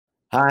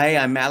Hi,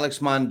 I'm Alex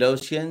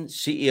Mondosian,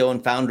 CEO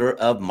and founder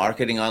of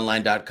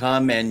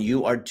marketingonline.com, and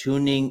you are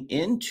tuning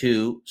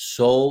into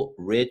Soul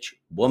Rich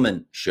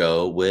Woman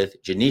Show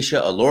with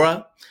Janisha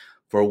Alora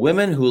for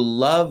women who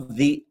love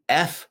the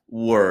F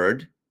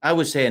word, I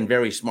would say, and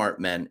very smart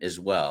men as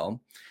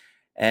well.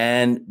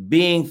 And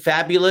being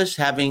fabulous,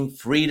 having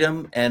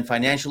freedom and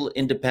financial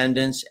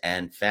independence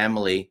and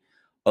family.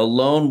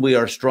 Alone, we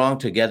are strong.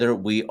 Together,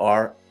 we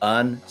are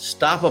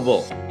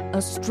unstoppable.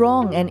 A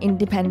strong and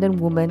independent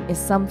woman is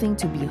something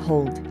to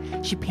behold.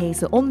 She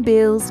pays her own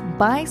bills,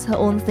 buys her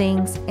own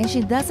things, and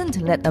she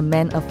doesn't let a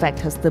man affect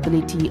her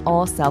stability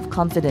or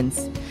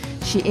self-confidence.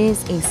 She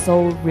is a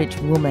soul-rich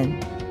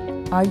woman.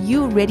 Are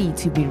you ready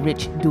to be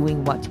rich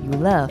doing what you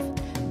love?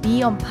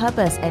 Be on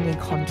purpose and in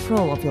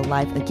control of your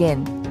life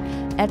again.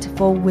 At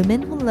For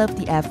Women Who Love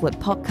the F Word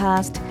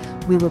podcast,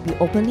 we will be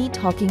openly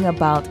talking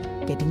about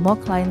getting more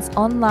clients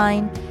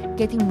online,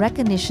 getting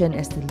recognition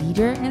as the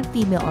leader and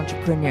female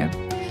entrepreneur,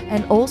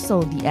 and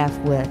also the F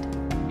word,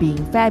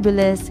 being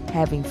fabulous,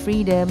 having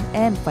freedom,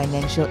 and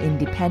financial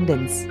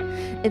independence.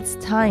 It's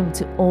time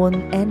to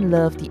own and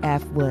love the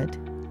F word.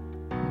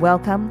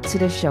 Welcome to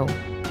the show.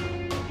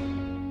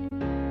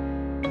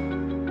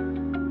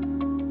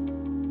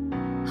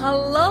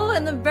 Hello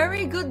and a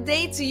very good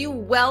day to you.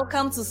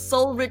 Welcome to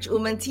Soul Rich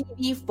Woman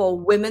TV for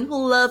women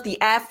who love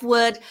the F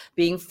word,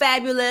 being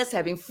fabulous,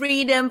 having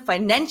freedom,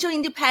 financial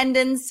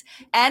independence,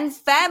 and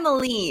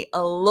family.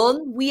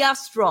 Alone, we are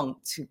strong.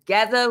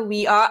 Together,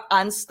 we are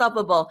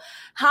unstoppable.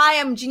 Hi,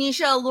 I'm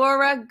Janisha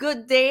Alora.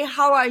 Good day.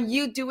 How are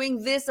you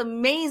doing this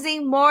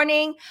amazing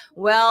morning?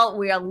 Well,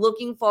 we are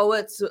looking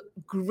forward to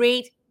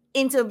great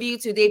interview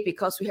today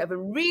because we have a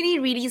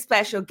really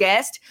special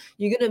guest.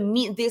 You're going to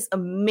meet this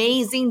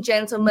amazing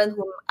gentleman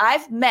whom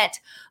I've met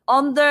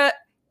on the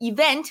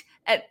event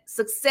at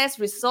Success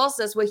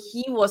Resources, where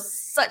he was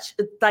such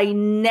a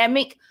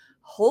dynamic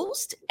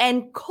host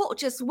and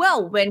coach as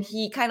well, when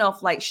he kind of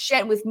like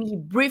shared with me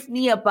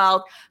briefly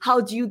about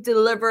how do you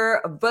deliver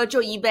a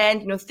virtual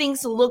event, things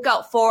to look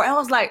out for. And I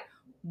was like,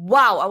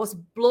 wow, I was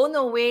blown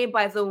away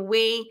by the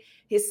way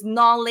his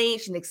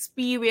knowledge and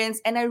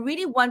experience, and I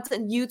really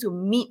wanted you to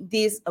meet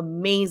this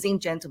amazing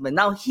gentleman.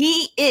 Now,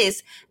 he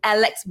is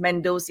Alex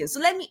Mandossian.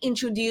 So let me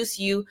introduce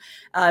you,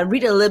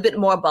 read a little bit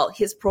more about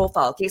his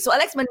profile. Okay, so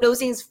Alex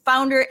Mandossian is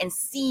founder and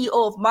CEO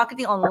of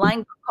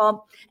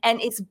marketingonline.com,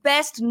 and is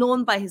best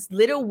known by his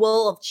little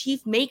world of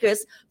chief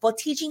makers for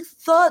teaching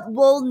third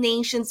world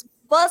nations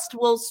first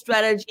world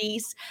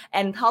strategies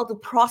and how to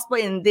prosper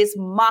in these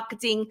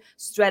marketing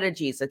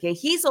strategies. Okay,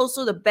 he's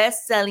also the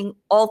best-selling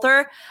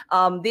author.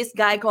 This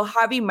guy called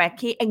Harvey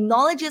Mackay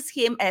acknowledges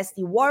him as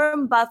the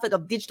Warren Buffett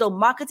of digital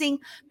marketing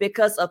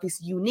because of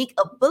his unique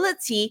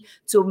ability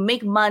to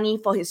make money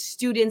for his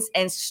students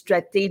and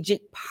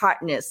strategic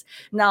partners.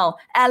 Now,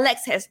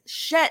 Alex has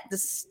shared the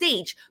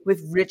stage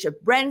with Richard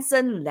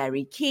Branson,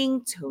 Larry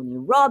King, Tony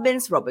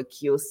Robbins, Robert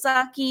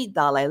Kiyosaki,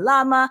 Dalai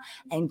Lama,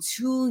 and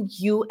 2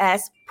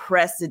 U.S.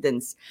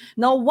 presidents.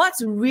 Now,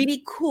 what's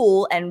really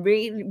cool and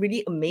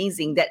really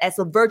amazing that as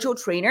a virtual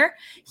trainer,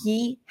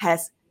 he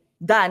has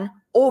done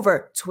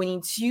over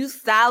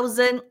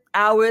 22,000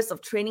 hours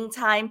of training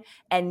time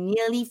and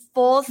nearly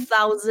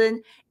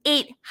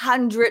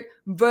 4,800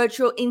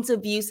 virtual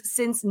interviews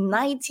since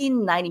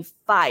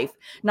 1995.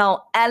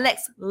 Now,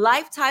 Alex's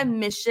lifetime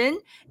mission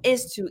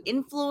is to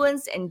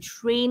influence and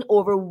train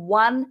over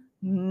 1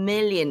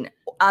 million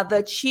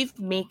other chief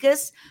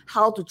makers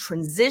how to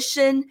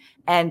transition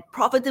and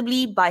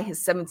profitably by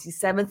his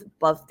 77th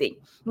birthday.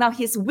 Now,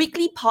 his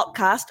weekly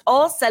podcast,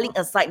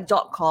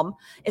 allsellingaside.com,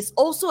 is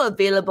also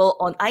available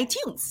on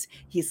iTunes.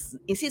 His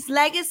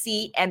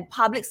legacy and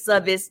public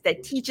service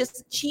that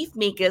teaches chief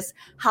makers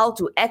how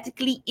to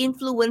ethically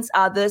influence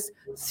others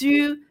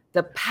through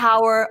the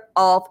power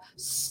of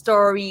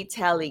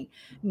storytelling.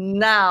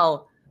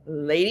 Now,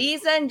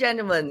 ladies and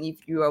gentlemen,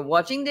 if you are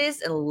watching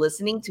this and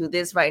listening to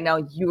this right now,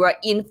 you are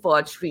in for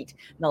a treat.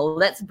 Now,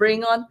 let's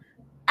bring on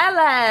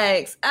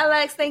Alex.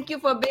 Alex, thank you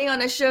for being on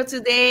the show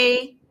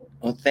today.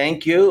 Well,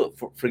 thank you.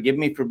 Forgive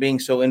me for being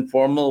so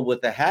informal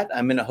with the hat.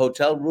 I'm in a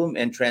hotel room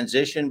in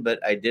transition,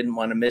 but I didn't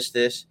want to miss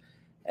this.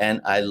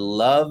 And I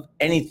love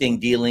anything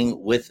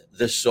dealing with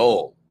the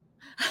soul.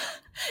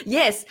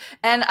 Yes,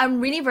 and I'm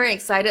really very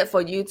excited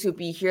for you to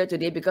be here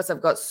today because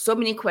I've got so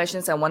many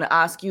questions I want to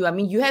ask you. I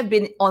mean, you have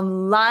been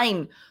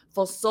online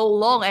for so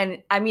long,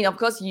 and I mean, of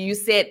course, you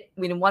said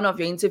in one of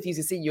your interviews,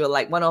 you said you're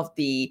like one of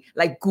the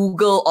like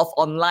Google of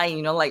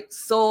online, like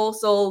so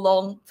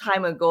long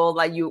time ago,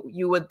 like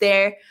you were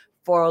there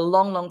for a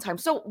long time.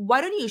 So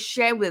why don't you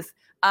share with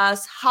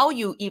us how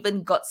you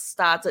even got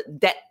started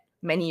that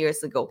many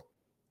years ago?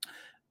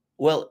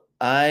 Well,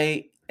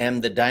 I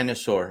am the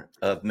dinosaur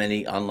of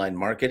many online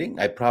marketing.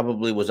 I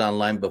probably was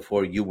online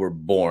before you were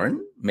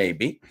born,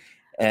 maybe.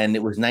 And it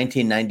was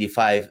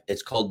 1995.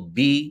 It's called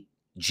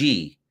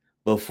BG,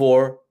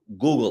 before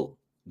Google.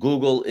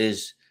 Google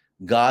is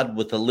God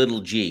with a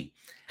little g.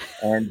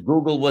 And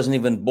Google wasn't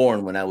even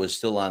born when I was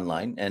still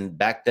online. And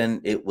back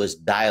then it was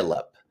dial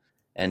up.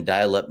 And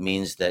dial-up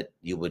means that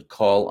you would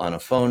call on a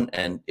phone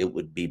and it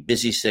would be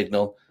busy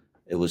signal.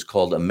 It was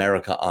called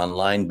America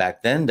Online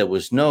back then. There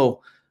was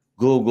no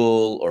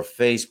Google or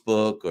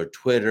Facebook or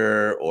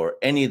Twitter or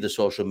any of the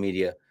social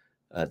media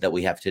that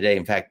we have today.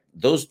 In fact,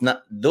 those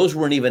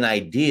weren't even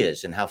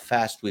ideas, and how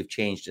fast we've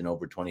changed in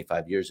over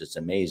 25 years. It's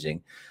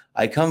amazing.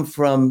 I come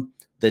from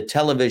the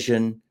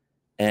television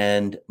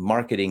and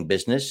marketing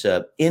business,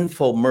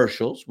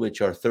 infomercials, which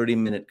are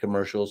 30-minute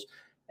commercials,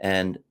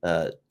 and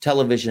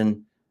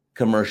television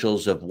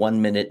commercials of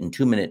 1 minute and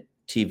 2 minute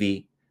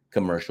TV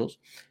commercials,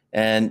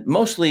 and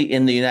mostly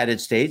in the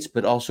United States,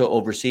 but also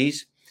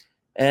overseas.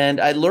 And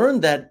I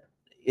learned that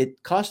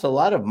it cost a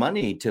lot of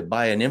money to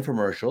buy an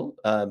infomercial,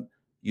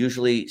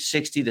 usually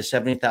 $60,000 to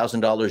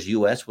 $70,000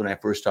 US when I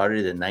first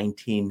started in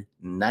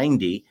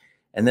 1990,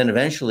 and then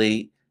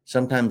eventually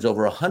sometimes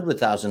over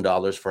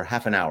 $100,000 for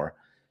half an hour.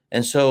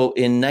 And so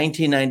in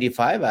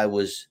 1995, I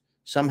was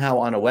somehow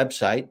on a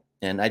website,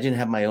 and I didn't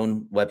have my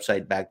own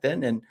website back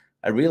then. And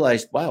I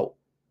realized, wow,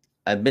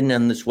 I've been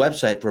on this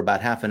website for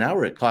about half an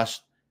hour. It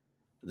cost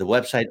the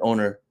website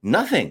owner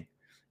nothing,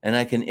 and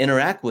I can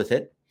interact with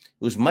it.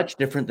 It was much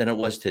different than it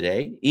was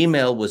today.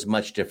 Email was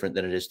much different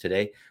than it is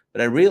today.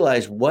 But I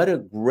realized what a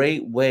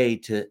great way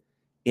to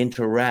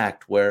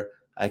interact, where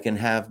I can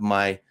have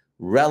my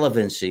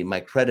relevancy, my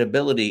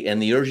credibility,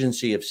 and the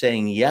urgency of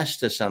saying yes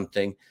to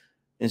something,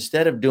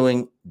 instead of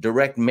doing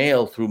direct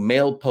mail through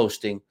mail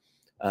posting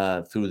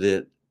through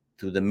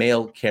the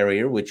mail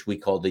carrier, which we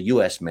call the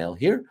U.S. mail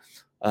here.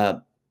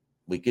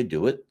 We could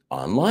do it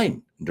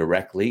online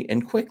directly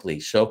and quickly.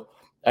 So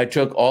I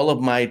took all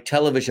of my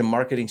television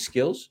marketing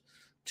skills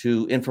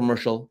to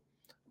infomercial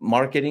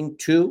marketing,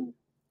 to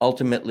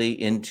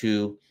ultimately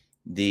into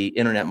the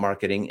internet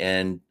marketing,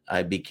 and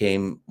I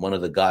became one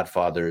of the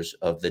godfathers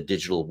of the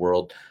digital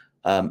world.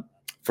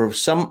 For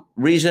some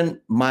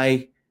reason,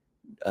 my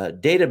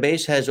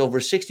database has over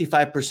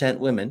 65%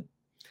 women,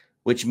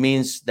 which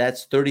means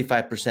that's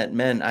 35%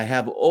 men. I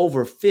have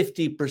over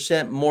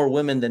 50% more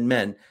women than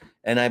men,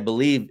 and I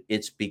believe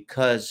it's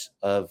because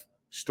of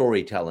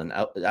storytelling.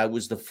 I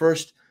was the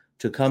first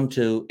to come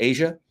to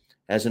Asia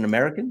as an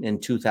American in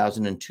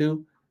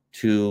 2002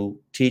 to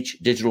teach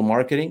digital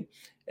marketing,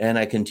 and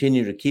I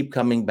continue to keep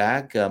coming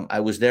back. I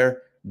was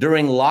there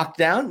during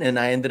lockdown, and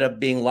I ended up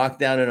being locked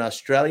down in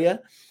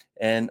Australia.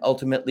 And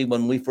ultimately,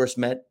 when we first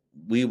met,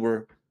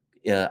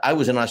 I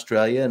was in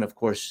Australia, and of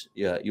course,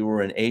 you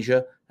were in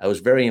Asia. I was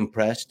very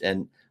impressed,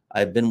 and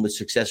I've been with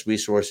Success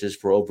Resources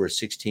for over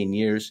 16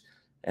 years,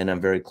 and I'm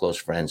very close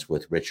friends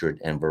with Richard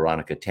and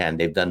Veronica Tan.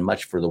 They've done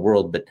much for the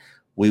world, but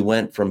we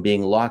went from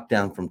being locked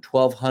down from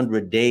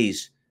 1,200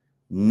 days,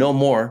 no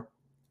more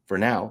for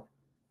now,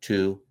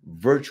 to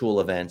virtual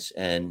events,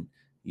 and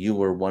you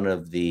were one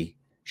of the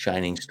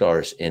shining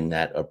stars in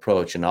that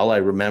approach. And all I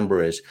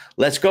remember is,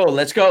 let's go,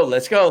 let's go,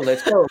 let's go,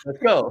 let's go, let's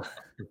go.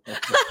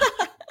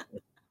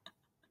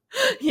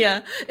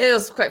 Yeah, it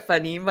was quite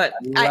funny, but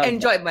I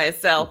enjoyed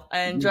myself.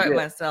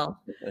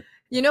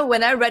 You know,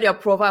 when I read your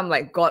profile, I'm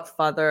like,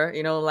 Godfather,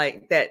 you know,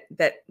 like that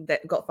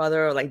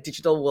Godfather or like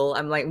digital world.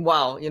 I'm like,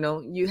 wow, you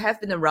know, you have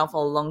been around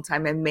for a long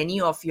time, and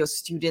many of your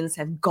students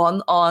have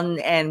gone on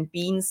and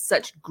been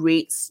such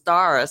great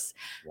stars.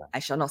 Yeah. I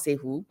shall not say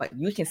who, but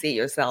you can say it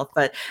yourself.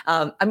 But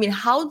I mean,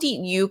 how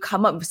did you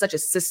come up with such a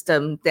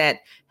system that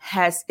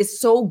is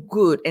so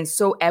good and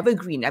so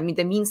evergreen? I mean,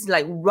 that means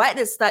like right at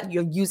the start,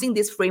 you're using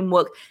this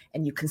framework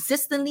and you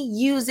consistently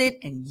use it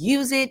and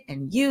use it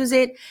and use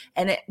it.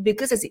 And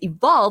because as it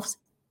evolves,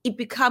 it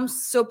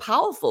becomes so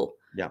powerful.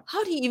 Yeah.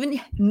 How do you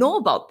even know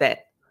about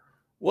that?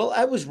 Well,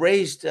 I was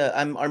raised,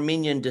 I'm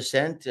Armenian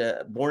descent,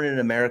 born in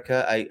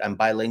America. I'm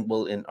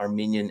bilingual in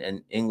Armenian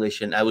and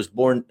English, and I was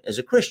born as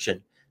a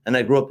Christian, and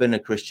I grew up in a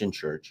Christian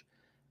church.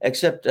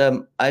 Except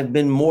I've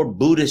been more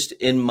Buddhist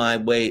in my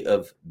way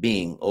of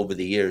being over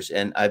the years,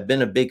 and I've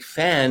been a big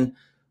fan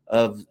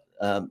of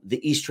the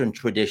Eastern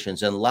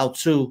traditions. And Lao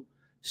Tzu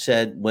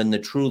said, when the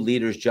true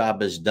leader's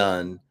job is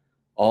done,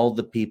 all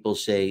the people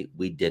say,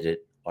 we did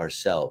it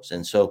ourselves.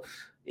 And so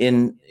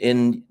in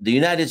the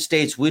United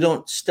States, we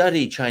don't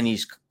study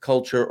Chinese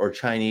culture or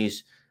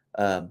Chinese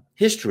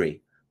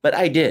history, but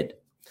I did.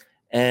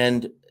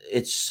 And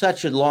it's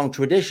such a long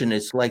tradition.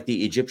 It's like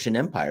the Egyptian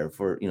Empire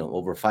for,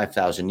 over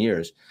 5,000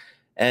 years.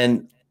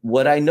 And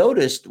what I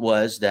noticed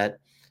was that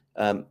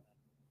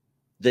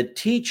the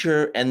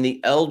teacher and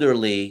the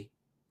elderly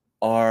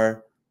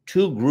are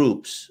two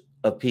groups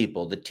of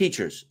people. The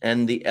teachers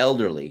and the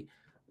elderly,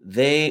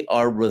 they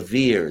are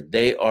revered.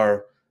 They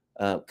are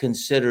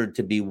considered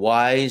to be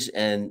wise,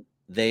 and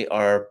they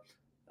are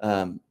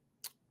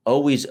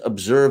always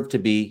observed to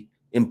be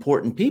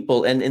important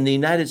people. And in the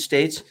United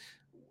States,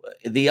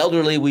 the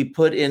elderly we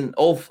put in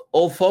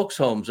old folks'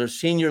 homes or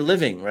senior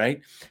living,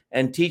 right?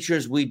 And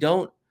teachers we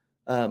don't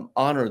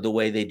honor the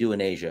way they do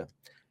in Asia.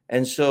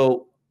 And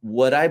so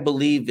what I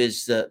believe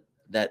is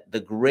that the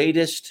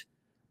greatest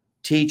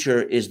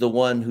teacher is the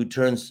one who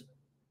turns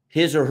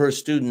his or her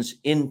students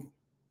into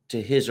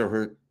his or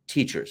her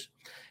teachers.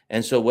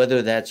 And so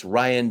whether that's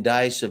Ryan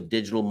Deiss of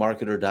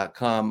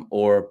digitalmarketer.com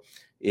or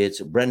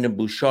it's Brendan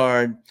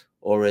Bouchard,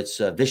 or it's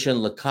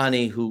Vishen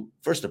Lakhani, who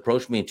first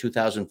approached me in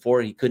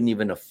 2004. He couldn't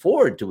even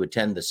afford to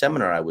attend the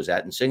seminar I was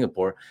at in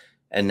Singapore.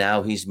 And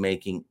now he's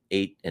making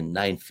 8 and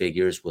 9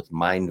 figures with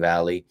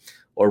Mindvalley,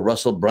 or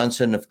Russell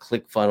Brunson of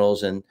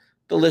ClickFunnels. And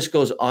the list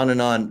goes on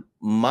and on.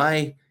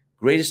 My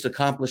greatest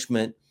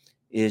accomplishment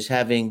is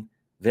having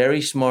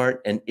very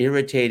smart and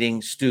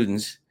irritating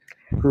students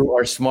who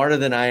are smarter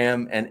than I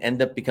am and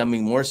end up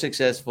becoming more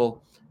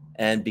successful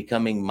and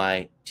becoming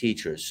my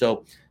teachers.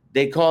 So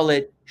they call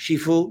it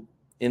Shifu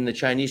in the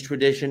Chinese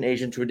tradition,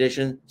 Asian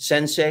tradition,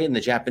 Sensei in the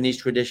Japanese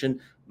tradition,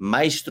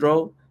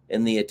 Maestro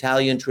in the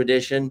Italian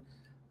tradition.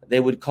 They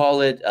would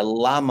call it a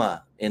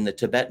Lama in the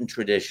Tibetan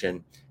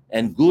tradition,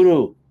 and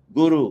Guru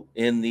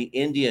in the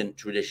Indian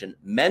tradition,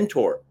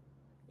 Mentor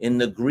in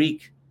the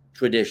Greek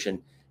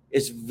tradition.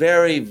 It's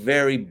very,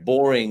 very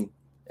boring.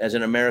 As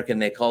an American,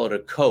 they call it a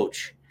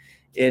coach.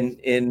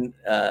 In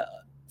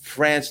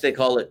France, they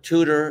call it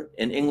tutor.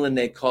 In England,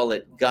 they call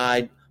it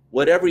guide.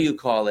 Whatever you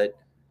call it,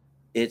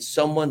 it's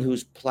someone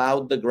who's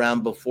plowed the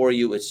ground before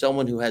you. It's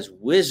someone who has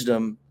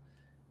wisdom,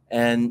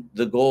 and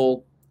the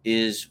goal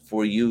is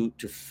for you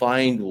to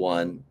find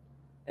one.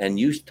 And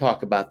you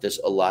talk about this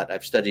a lot.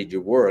 I've studied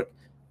your work.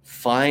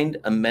 Find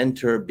a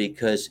mentor,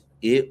 because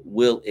it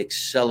will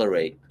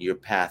accelerate your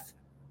path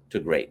to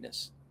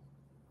greatness.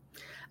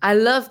 I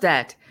love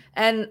that.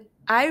 And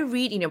I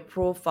read in your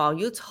profile,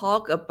 you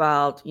talk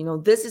about,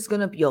 this is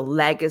going to be your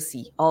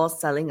legacy, all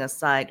selling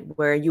aside,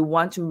 where you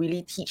want to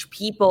really teach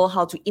people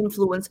how to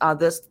influence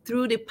others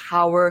through the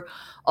power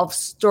of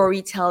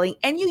storytelling.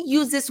 And you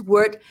use this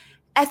word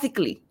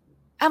ethically.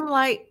 I'm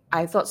like,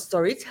 I thought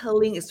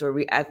storytelling is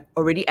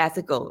already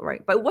ethical,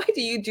 right? But why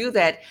do you do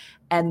that?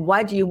 And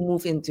why do you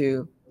move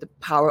into the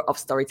power of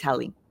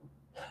storytelling?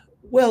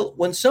 Well,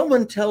 when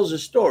someone tells a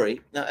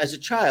story, now as a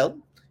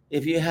child,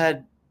 if you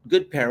had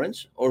good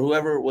parents or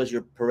whoever was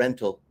your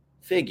parental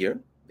figure,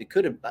 it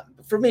could have,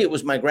 for me, it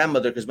was my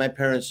grandmother, because my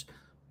parents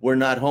were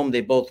not home.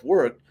 They both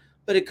worked,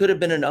 but it could have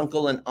been an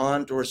uncle, an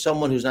aunt, or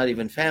someone who's not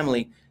even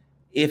family.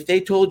 If they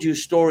told you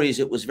stories,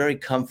 it was very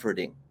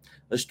comforting.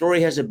 A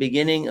story has a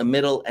beginning, a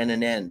middle, and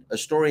an end. A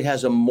story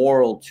has a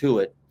moral to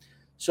it.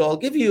 So I'll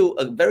give you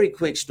a very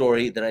quick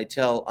story that I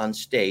tell on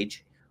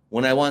stage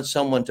when I want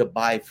someone to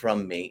buy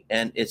from me.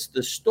 And it's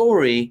the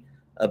story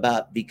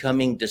about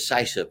becoming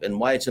decisive and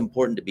why it's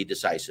important to be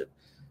decisive.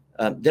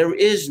 There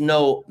is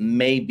no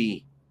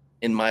maybe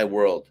in my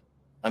world.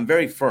 I'm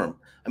very firm.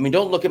 I mean,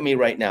 don't look at me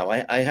right now.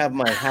 I have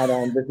my hat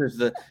on. This is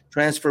the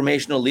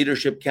Transformational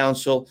Leadership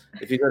Council.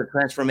 If you go to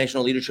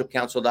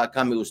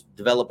transformationalleadershipcouncil.com, it was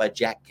developed by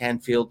Jack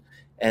Canfield.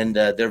 And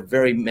there are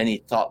very many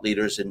thought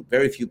leaders, and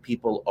very few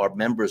people are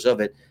members of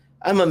it.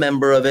 I'm a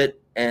member of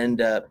it,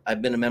 and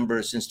I've been a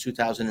member since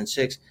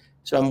 2006.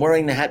 So I'm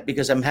wearing the hat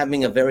because I'm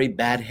having a very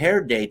bad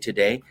hair day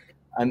today.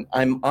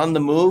 I'm on the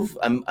move.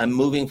 I'm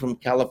moving from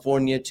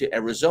California to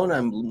Arizona.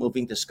 I'm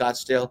moving to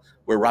Scottsdale,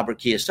 where Robert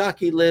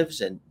Kiyosaki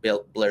lives, and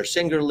Blair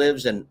Singer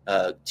lives, and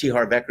T.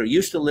 Harv Eker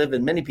used to live,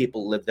 and many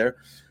people live there.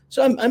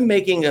 So I'm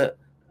making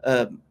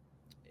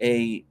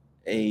a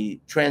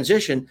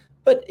transition,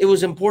 but it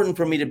was important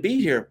for me to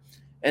be here.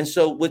 And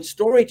so with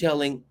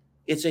storytelling,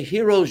 it's a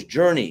hero's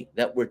journey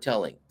that we're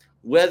telling,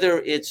 whether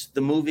it's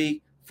the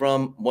movie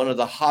from one of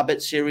the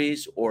Hobbit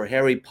series or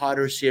Harry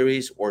Potter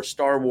series or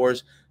Star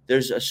Wars.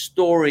 There's a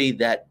story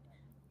that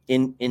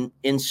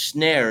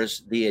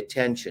ensnares the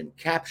attention,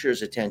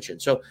 captures attention.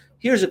 So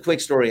here's a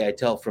quick story I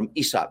tell from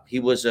Aesop. He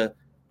was a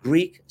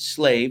Greek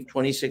slave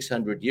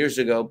 2,600 years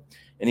ago,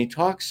 and he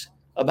talks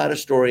about a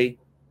story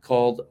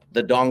called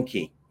The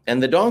Donkey.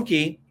 And the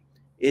donkey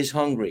is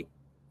hungry.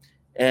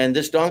 And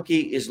this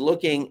donkey is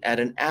looking at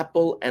an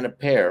apple and a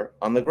pear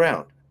on the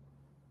ground.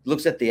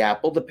 Looks at the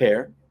apple, the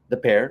pear, the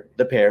pear,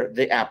 the pear,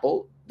 the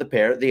apple, the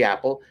pear, the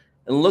apple,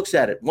 and looks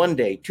at it 1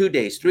 day, 2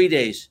 days, 3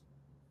 days.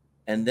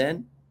 And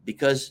then,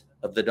 because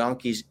of the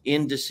donkey's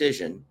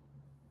indecision,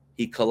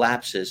 he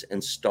collapses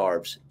and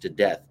starves to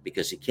death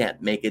because he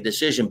can't make a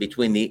decision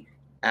between the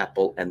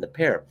apple and the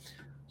pear.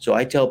 So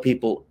I tell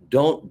people,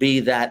 don't be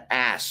that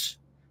ass,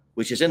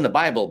 which is in the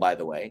Bible, by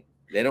the way.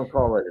 They don't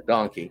call it a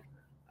donkey.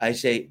 I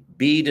say,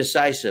 be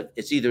decisive.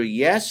 It's either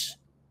yes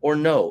or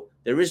no.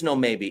 There is no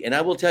maybe. And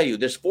I will tell you,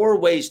 there's 4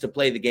 ways to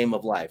play the game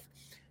of life.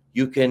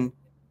 You can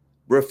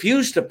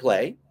refuse to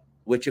play,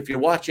 which if you're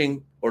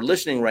watching or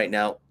listening right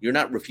now, you're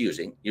not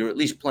refusing, you're at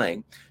least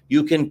playing.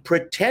 You can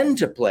pretend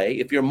to play.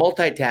 If you're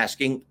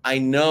multitasking, I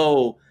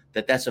know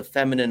that that's a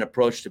feminine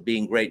approach to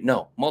being great.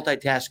 No,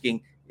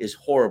 multitasking is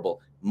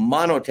horrible.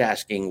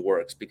 Monotasking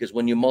works, because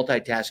when you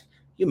multitask,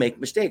 you make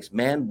mistakes,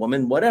 man,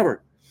 woman,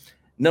 whatever.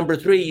 Number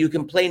 3, you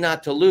can play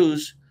not to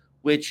lose,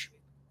 which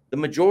the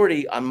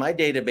majority on my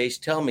database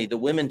tell me, the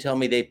women tell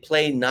me they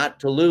play not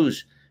to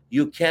lose.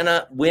 You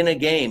cannot win a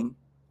game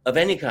of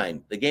any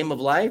kind, the game of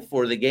life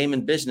or the game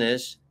in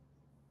business,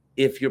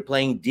 if you're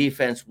playing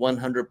defense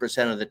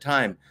 100% of the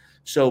time.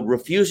 So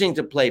refusing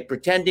to play,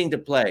 pretending to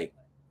play,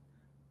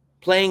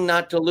 playing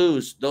not to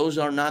lose, those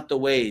are not the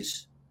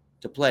ways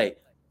to play.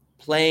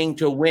 Playing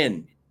to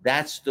win,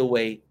 that's the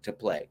way to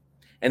play.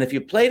 And if you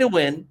play to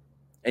win,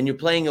 and you're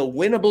playing a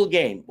winnable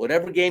game,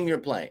 whatever game you're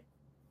playing,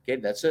 okay,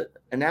 that's an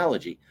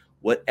analogy.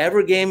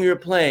 Whatever game you're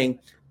playing,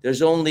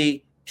 there's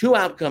only two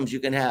outcomes you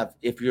can have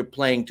if you're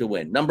playing to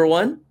win. Number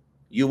one,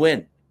 you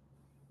win.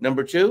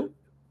 Number two,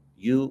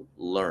 you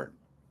learn.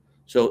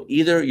 So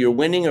either you're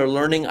winning or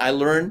learning. I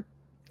learn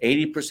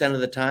 80%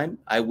 of the time.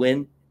 I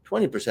win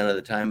 20% of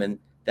the time. And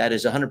that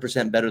is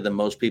 100% better than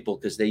most people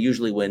because they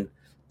usually win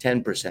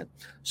 10%.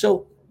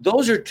 So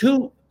those are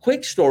two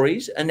quick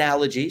stories,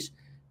 analogies,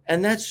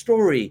 and that's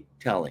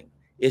storytelling.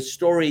 It's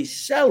story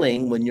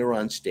selling when you're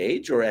on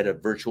stage or at a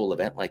virtual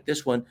event like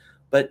this one.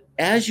 But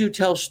as you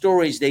tell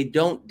stories, they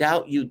don't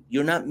doubt you.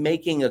 You're not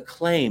making a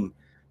claim.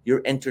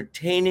 You're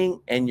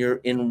entertaining and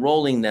you're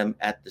enrolling them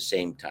at the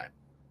same time.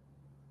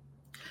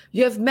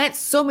 You have met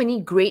so many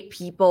great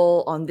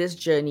people on this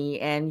journey,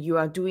 and you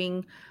are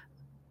doing,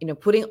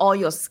 putting all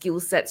your skill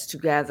sets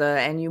together,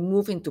 and you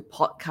move into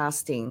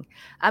podcasting.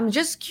 I'm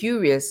just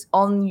curious,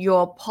 on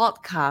your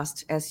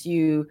podcast, as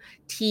you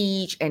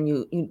teach and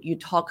you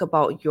talk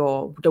about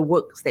the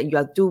works that you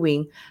are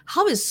doing,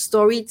 how is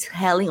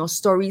storytelling or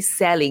story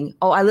selling?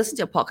 Oh, I listened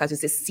to your podcast, you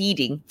said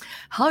seeding.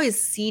 How is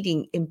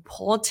seeding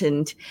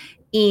important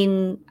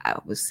in, I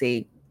would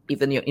say,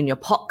 even in your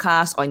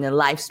podcast or in a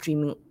live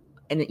streaming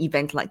an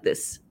event like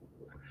this?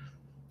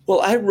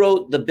 Well, I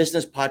wrote the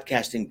Business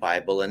Podcasting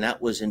Bible, and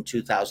that was in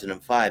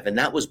 2005. And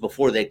that was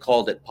before they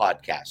called it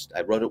podcast.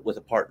 I wrote it with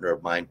a partner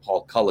of mine,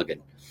 Paul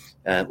Culligan.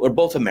 We're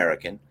both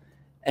American.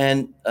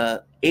 And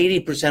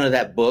 80% of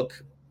that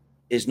book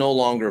is no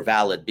longer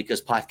valid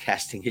because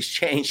podcasting has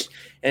changed.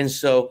 And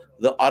so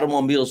the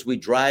automobiles we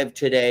drive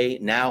today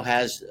now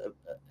has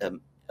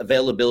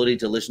availability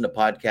to listen to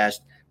podcasts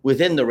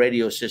within the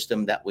radio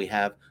system that we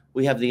have.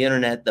 We have the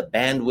internet, the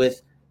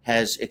bandwidth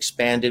has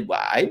expanded.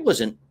 I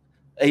wasn't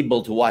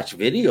able to watch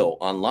video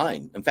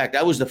online. In fact,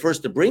 I was the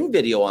first to bring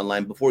video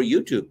online before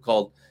YouTube,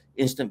 called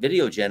Instant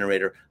Video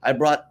Generator. I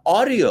brought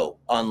audio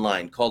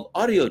online called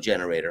Audio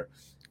Generator.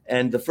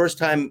 And the first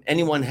time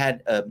anyone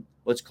had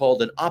what's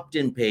called an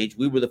opt-in page,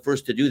 we were the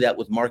first to do that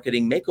with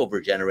Marketing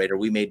Makeover Generator.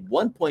 We made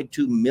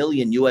 $1.2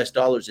 million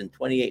in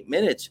 28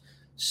 minutes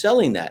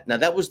selling that. Now,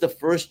 that was the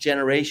first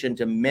generation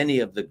to many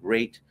of the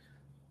great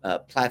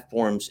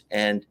platforms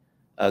and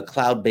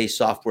cloud-based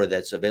software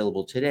that's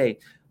available today.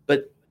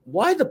 But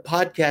why the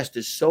podcast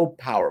is so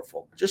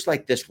powerful, just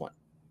like this one.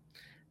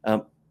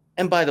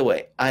 And by the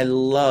way, I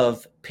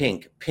love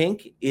pink.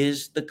 Pink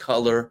is the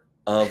color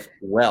of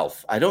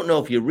wealth. I don't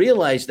know if you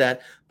realize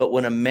that, but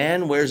when a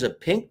man wears a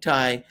pink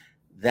tie,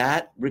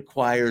 that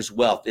requires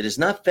wealth. It is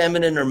not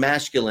feminine or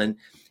masculine.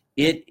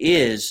 It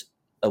is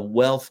a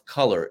wealth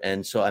color.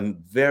 And so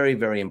I'm very,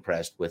 very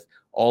impressed with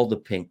all the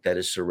pink that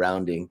is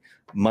surrounding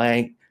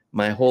my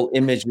whole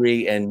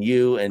imagery and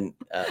you. And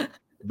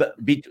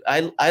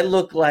I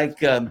look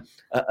like a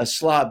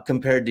slob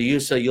compared to you,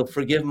 so you'll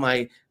forgive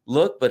my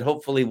look, but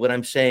hopefully what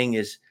I'm saying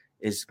is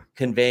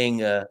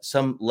conveying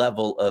some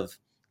level of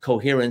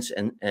coherence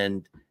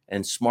and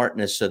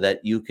smartness so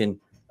that you can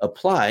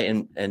apply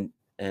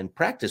and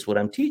practice what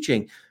I'm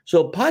teaching.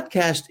 So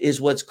podcast is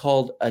what's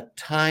called a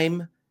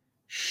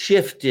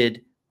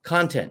time-shifted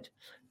content.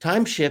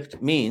 Time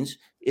shift means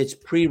it's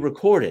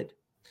pre-recorded.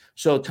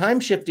 So time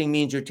shifting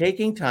means you're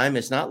taking time,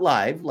 it's not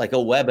live like a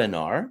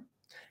webinar,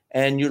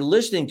 and you're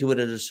listening to it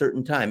at a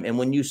certain time. And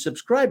when you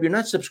subscribe, you're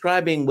not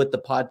subscribing with the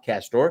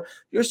podcast store,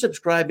 you're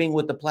subscribing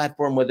with the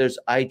platform, whether it's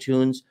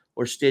iTunes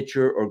or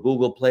Stitcher or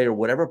Google Play or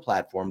whatever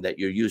platform that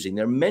you're using.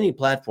 There are many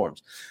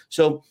platforms.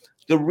 So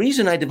the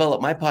reason I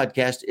developed my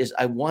podcast is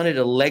I wanted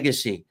a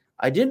legacy.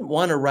 I didn't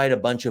want to write a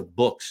bunch of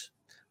books.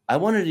 I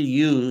wanted to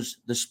use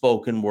the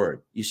spoken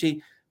word. You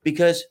see,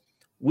 because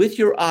with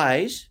your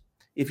eyes,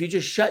 if you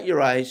just shut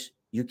your eyes,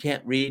 you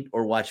can't read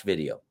or watch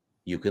video.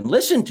 You can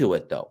listen to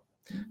it though.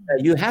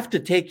 You have to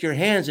take your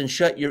hands and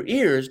shut your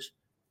ears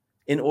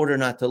in order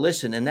not to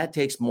listen. And that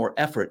takes more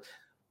effort.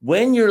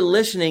 When you're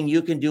listening,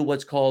 you can do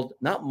what's called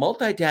not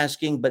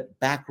multitasking, but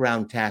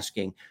background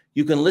tasking.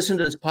 You can listen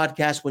to this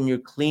podcast when you're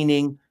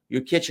cleaning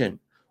your kitchen,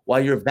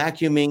 while you're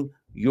vacuuming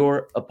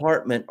your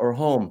apartment or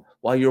home,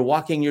 while you're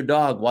walking your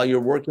dog, while you're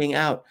working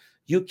out.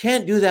 You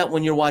can't do that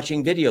when you're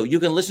watching video. You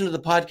can listen to the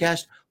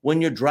podcast when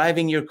you're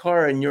driving your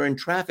car and you're in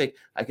traffic.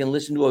 I can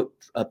listen to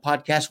a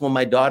podcast when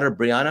my daughter,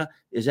 Brianna,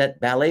 is at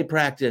ballet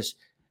practice,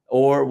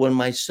 or when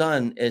my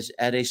son is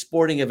at a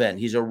sporting event.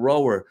 He's a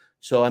rower.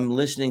 So I'm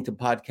listening to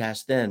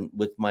podcasts then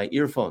with my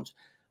earphones.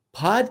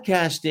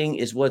 Podcasting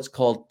is what's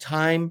called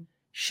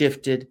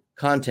time-shifted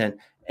content.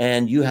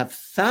 And you have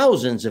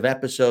thousands of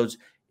episodes.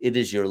 It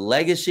is your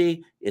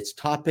legacy. It's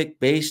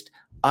topic-based.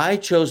 I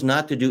chose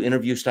not to do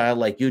interview style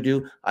like you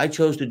do. I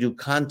chose to do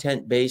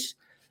content-based,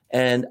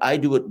 and I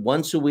do it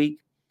once a week.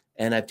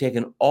 And I've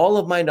taken all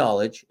of my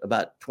knowledge,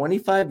 about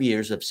 25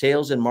 years of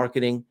sales and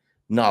marketing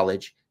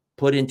knowledge,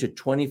 put into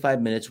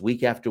 25 minutes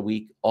week after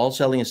week,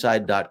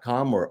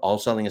 allsellingaside.com or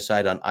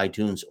allsellingaside on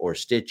iTunes or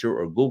Stitcher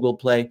or Google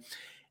Play.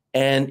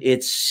 And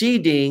it's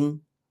seeding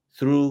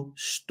through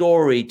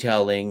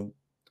storytelling,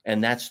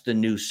 and that's the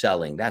new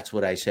selling. That's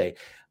what I say.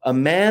 A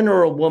man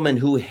or a woman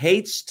who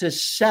hates to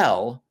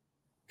sell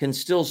can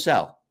still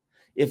sell.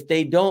 If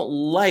they don't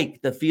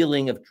like the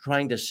feeling of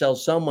trying to sell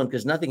someone,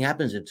 because nothing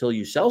happens until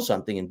you sell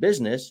something in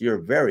business, you're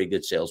a very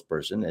good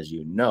salesperson, as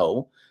you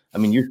know. I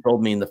mean, you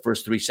told me in the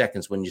first 3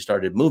 seconds when you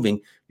started moving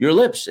your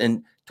lips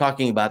and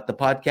talking about the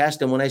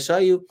podcast. And when I saw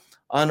you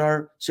on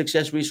our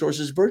Success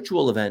Resources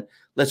virtual event,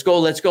 let's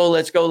go,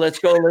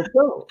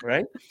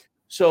 right?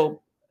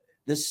 So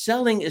the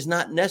selling is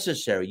not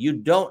necessary. You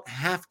don't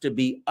have to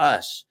be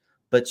us,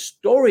 but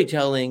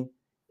storytelling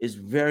is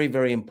very,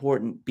 very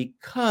important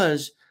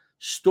because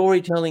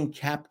storytelling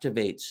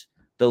captivates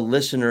the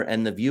listener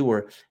and the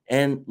viewer,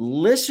 and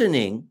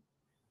listening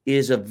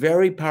is a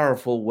very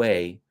powerful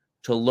way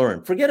to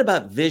learn. Forget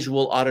about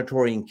visual,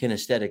 auditory, and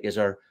kinesthetic, as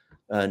our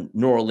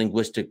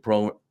neuro-linguistic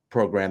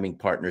programming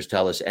partners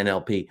tell us,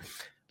 NLP.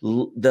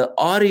 The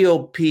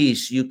audio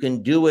piece, you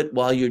can do it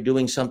while you're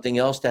doing something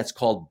else. That's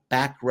called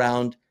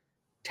background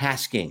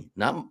tasking,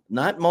 not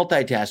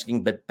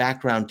multitasking, but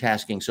background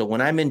tasking. So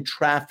when I'm in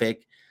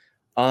traffic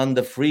on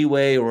the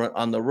freeway or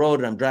on the road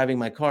and I'm driving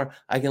my car,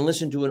 I can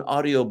listen to an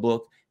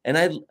audiobook, and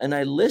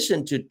I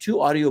listen to 2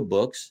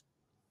 audiobooks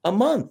a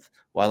month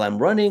while I'm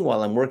running,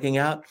 while I'm working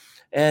out,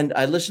 and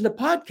I listen to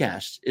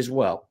podcasts as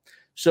well.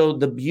 So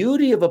the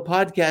beauty of a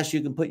podcast,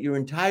 you can put your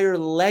entire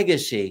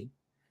legacy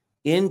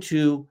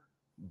into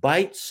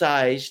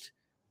bite-sized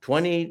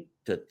 20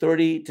 to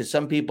 30 to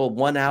some people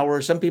 1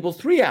 hour, some people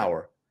 3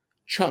 hour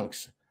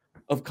chunks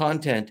of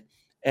content,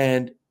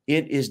 and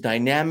it is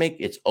dynamic.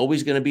 It's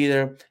always going to be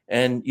there,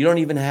 and you don't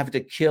even have to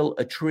kill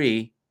a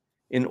tree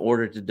in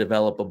order to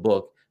develop a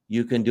book.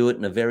 You can do it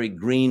in a very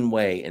green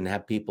way and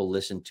have people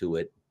listen to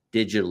it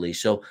digitally.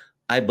 So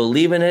I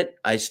believe in it.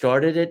 I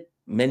started it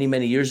many,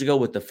 many years ago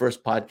with the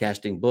first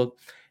podcasting book,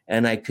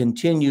 and I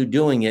continue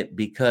doing it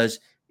because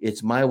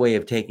it's my way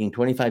of taking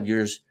 25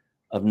 years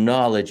of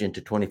knowledge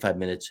into 25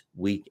 minutes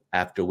week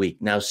after week.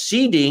 Now,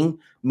 seeding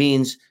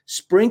means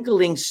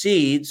sprinkling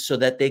seeds so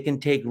that they can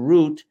take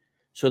root,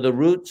 so the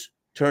roots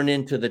turn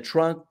into the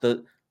trunk,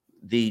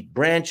 the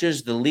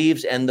branches, the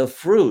leaves, and the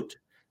fruit.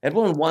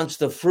 Everyone wants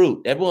the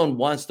fruit. Everyone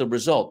wants the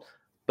result.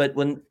 But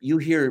when you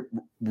hear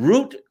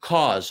root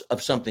cause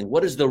of something,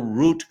 what is the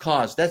root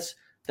cause? That's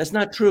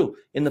not true.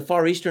 In the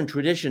Far Eastern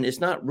tradition,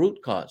 it's not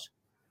root cause.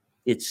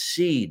 It's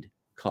seed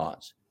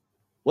cause.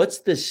 What's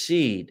the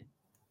seed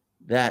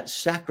that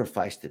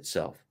sacrificed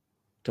itself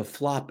to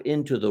flop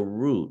into the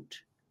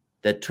root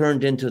that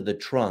turned into the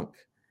trunk,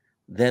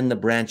 then the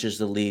branches,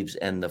 the leaves,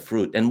 and the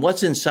fruit? And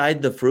what's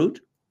inside the fruit?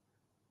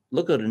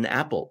 Look at an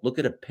apple. Look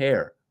at a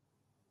pear.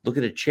 Look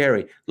at a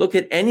cherry. Look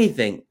at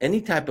anything,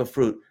 any type of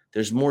fruit.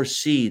 There's more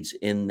seeds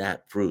in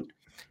that fruit.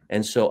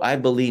 And so I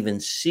believe in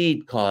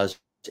seed cause,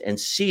 and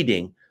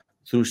seeding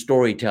through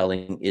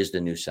storytelling is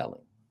the new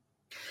selling.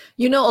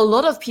 You know, a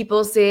lot of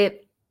people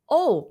say,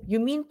 oh, you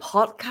mean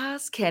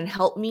podcasts can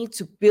help me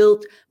to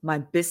build my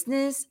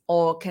business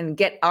or can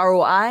get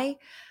ROI?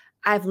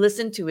 I've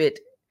listened to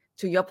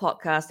your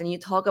podcast, and you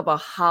talk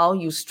about how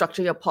you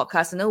structure your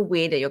podcast in a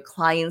way that your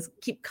clients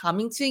keep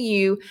coming to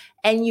you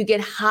and you get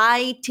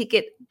high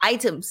ticket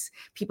items,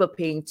 people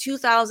paying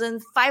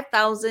 $2,000,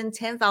 $5,000,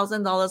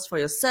 $10,000 for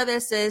your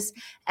services.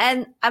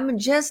 And I'm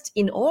just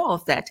in awe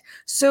of that.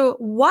 So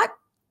what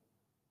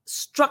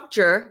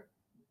structure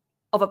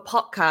of a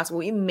podcast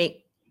will you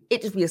make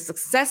it to be a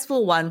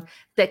successful one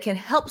that can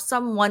help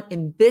someone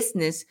in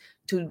business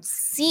to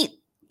seed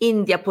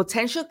in their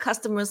potential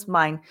customers'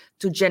 mind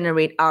to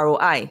generate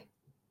ROI?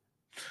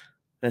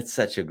 That's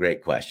such a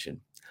great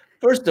question.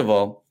 First of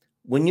all,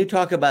 when you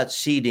talk about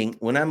seeding,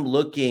 when I'm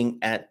looking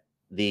at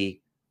the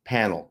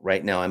panel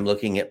right now, I'm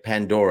looking at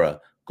Pandora,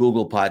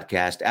 Google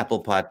Podcast,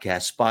 Apple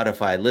Podcast,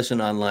 Spotify,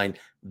 Listen Online.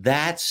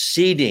 That's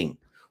seeding.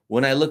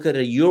 When I look at a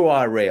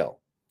URL,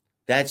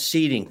 that's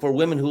seeding. For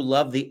women who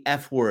love the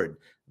F word,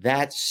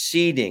 that's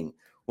seeding.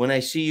 When I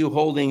see you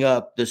holding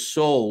up the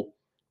Soul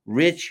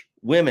Rich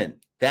Women,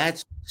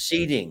 that's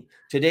seeding.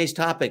 Today's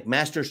topic,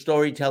 Master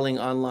Storytelling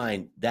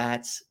Online,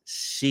 that's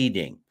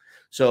seeding.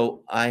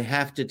 So I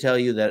have to tell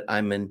you that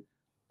I'm in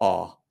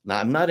awe. Now,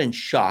 I'm not in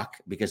shock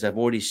because I've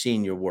already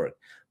seen your work,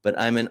 but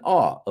I'm in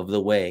awe of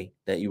the way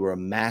that you are a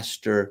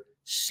master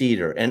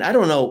seeder. And I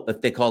don't know if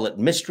they call it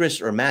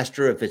mistress or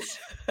master, if it's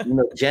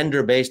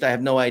gender-based, I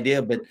have no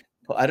idea, but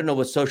I don't know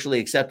what's socially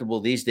acceptable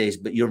these days,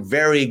 but you're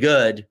very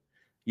good.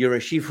 You're a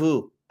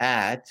shifu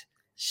at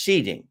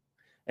seeding.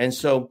 And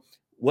so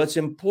what's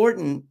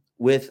important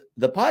with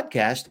the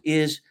podcast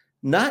is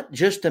not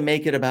just to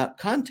make it about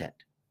content.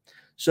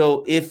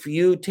 So if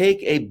you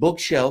take a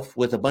bookshelf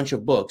with a bunch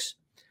of books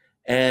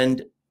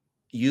and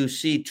you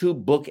see 2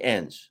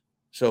 bookends,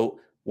 so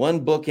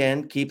one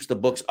bookend keeps the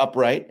books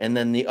upright and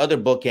then the other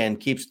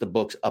bookend keeps the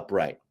books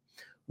upright.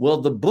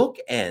 Well, the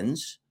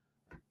bookends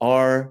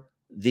are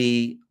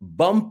the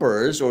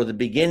bumpers or the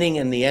beginning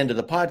and the end of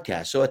the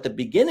podcast. So at the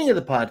beginning of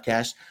the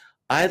podcast,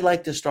 I'd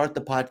like to start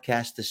the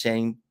podcast the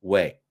same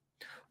way.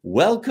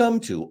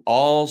 Welcome to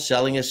All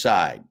Selling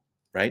Aside,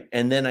 right?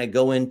 And then I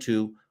go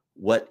into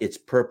what its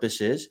purpose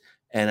is,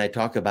 and I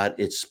talk about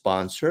its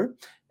sponsor.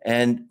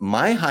 And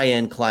my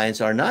high-end clients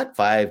are not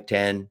 5,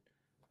 10,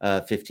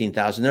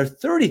 $15,000, they're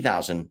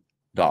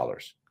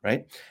 $30,000,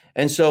 right?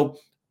 And so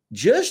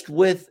just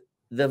with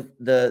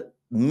the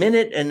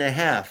minute and a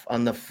half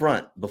on the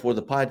front before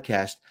the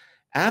podcast,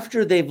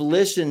 after they've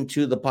listened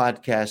to the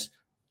podcast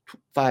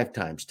 5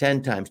 times,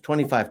 10 times,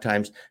 25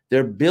 times,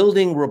 they're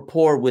building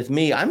rapport with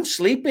me. I'm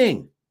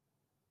sleeping.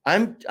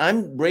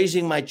 I'm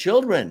raising my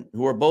children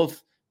who are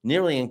both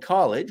nearly in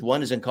college.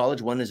 One is in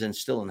college, one is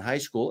still in high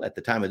school at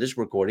the time of this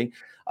recording.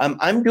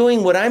 I'm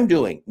doing what I'm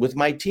doing with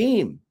my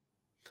team.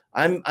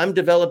 I'm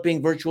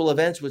developing virtual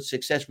events with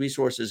Success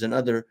Resources and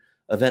other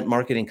event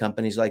marketing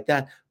companies like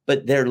that.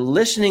 But they're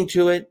listening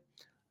to it.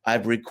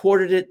 I've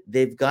recorded it.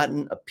 They've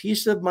gotten a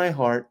piece of my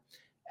heart.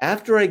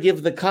 After I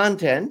give the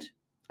content,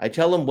 I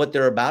tell them what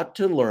they're about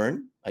to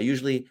learn. I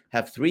usually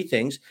have 3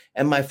 things.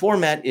 And my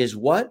format is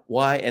what,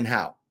 why, and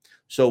how.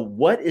 So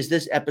what is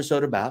this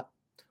episode about?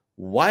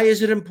 Why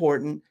is it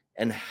important?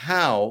 And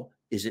how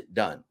is it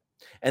done?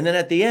 And then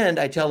at the end,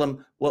 I tell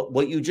them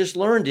what you just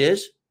learned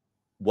is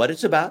what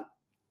it's about,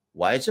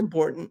 why it's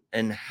important,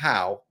 and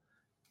how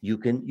you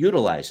can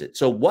utilize it.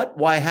 So what,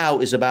 why, how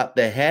is about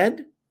the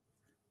head,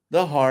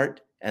 the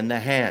heart, and the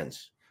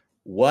hands.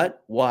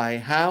 What, why,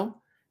 how,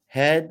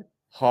 head,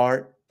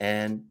 heart,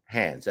 and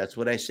hands. That's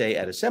what I say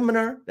at a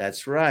seminar.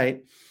 That's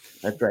right.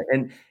 That's right.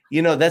 And,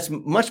 that's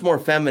much more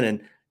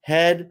feminine.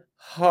 Head,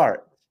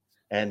 heart,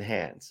 and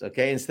hands.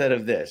 Okay. Instead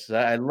of this.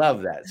 I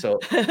love that. So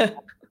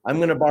I'm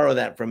going to borrow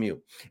that from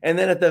you. And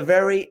then at the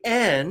very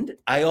end,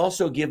 I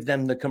also give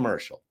them the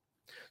commercial.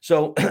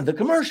 So the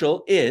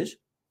commercial is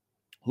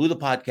who the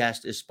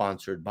podcast is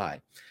sponsored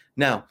by.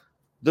 Now,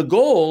 the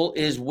goal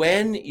is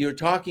when you're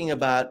talking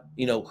about,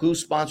 who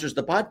sponsors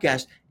the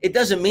podcast, it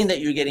doesn't mean that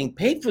you're getting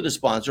paid for the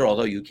sponsor,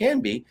 although you can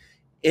be.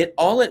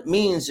 All it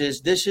means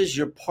is this is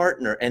your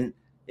partner. And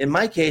in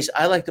my case,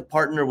 I like to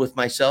partner with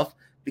myself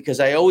because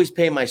I always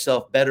pay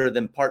myself better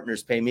than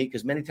partners pay me,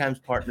 because many times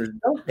partners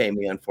don't pay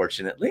me,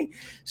 unfortunately.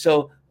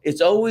 So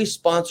it's always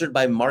sponsored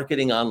by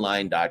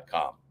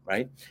marketingonline.com,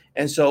 right?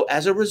 And so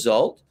as a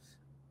result,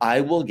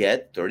 I will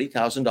get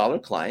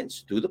 $30,000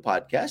 clients through the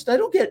podcast. I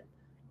don't get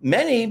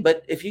many,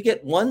 but if you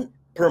get one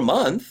per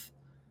month,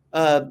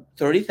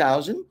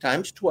 30,000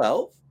 times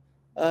 12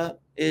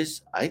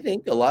 is, I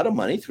think, a lot of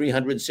money,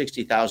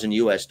 360,000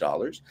 US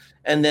dollars.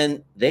 And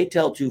then they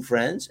tell 2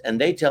 friends and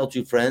they tell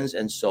 2 friends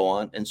and so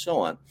on and so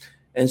on.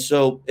 And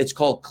so it's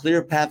called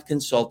Clear Path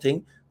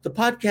Consulting. The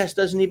podcast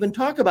doesn't even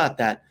talk about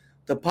that.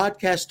 The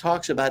podcast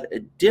talks about a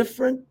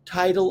different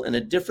title and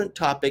a different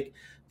topic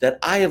that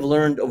I have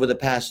learned over the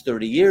past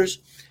 30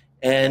 years.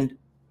 And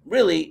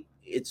really,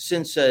 it's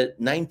since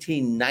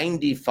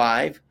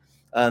 1995.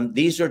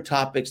 These are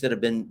topics that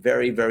have been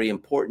very, very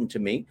important to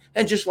me.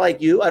 And just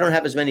like you, I don't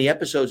have as many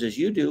episodes as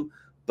you do,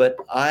 but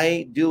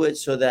I do it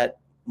so that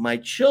my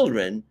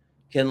children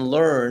can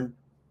learn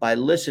by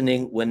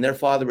listening when their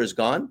father is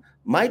gone.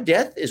 My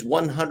death is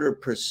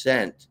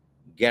 100%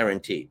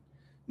 guaranteed.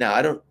 Now,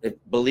 I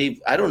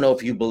don't know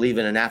if you believe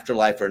in an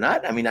afterlife or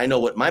not. I mean, I know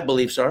what my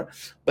beliefs are,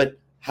 but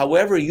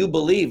however you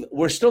believe,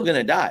 we're still going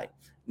to die.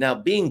 Now,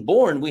 being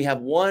born, we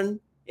have 1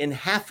 in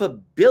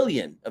 500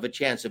 million of a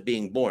chance of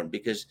being born,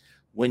 because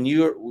when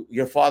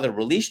your father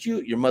released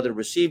you, your mother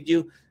received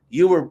you,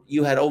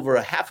 you had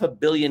over 500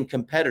 million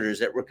competitors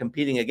that were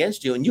competing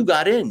against you, and you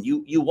got in,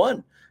 you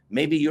won.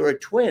 Maybe you're a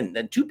twin,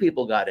 then 2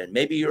 people got in.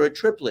 Maybe you're a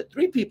triplet,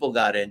 3 people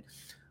got in.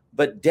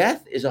 But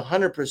death is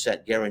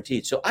 100%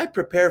 guaranteed. So I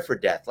prepare for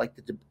death like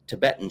the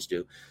Tibetans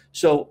do.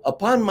 So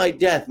upon my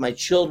death, my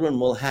children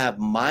will have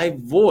my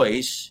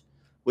voice,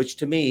 which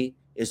to me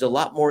is a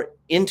lot more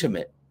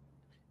intimate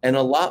and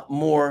a lot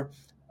more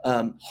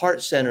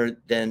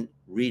heart-centered than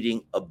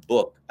reading a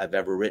book I've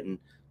ever written,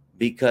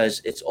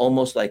 because it's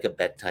almost like a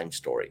bedtime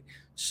story.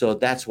 So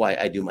that's why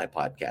I do my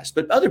podcast.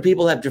 But other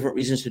people have different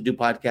reasons to do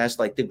podcasts,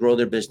 like to grow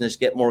their business,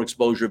 get more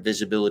exposure,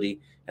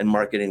 visibility, and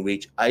marketing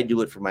reach. I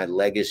do it for my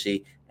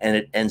legacy, and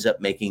it ends up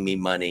making me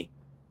money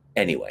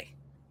anyway.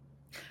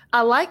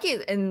 I like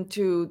it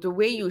into the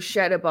way you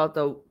shared about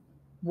the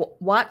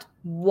what,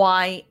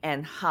 why,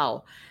 and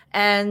how.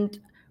 And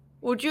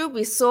would you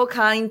be so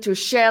kind to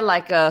share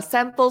like a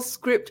sample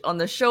script on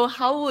the show?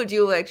 How would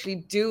you actually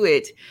do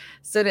it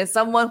so that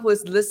someone who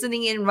is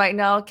listening in right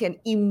now can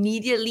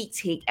immediately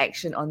take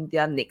action on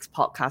their next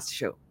podcast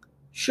show?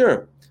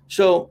 Sure.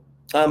 So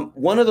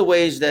one of the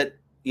ways that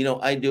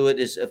I do it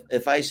is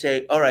if I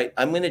say, all right,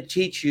 I'm going to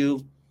teach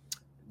you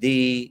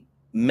the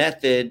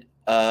method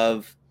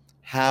of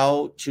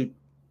how to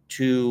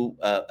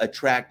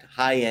attract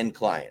high-end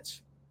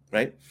clients,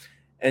 right?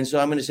 And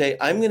so I'm going to say,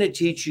 I'm going to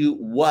teach you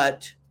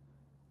what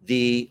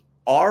the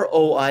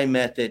ROI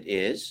method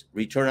is,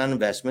 return on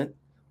investment,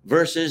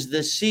 versus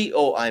the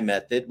COI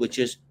method, which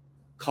is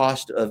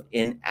cost of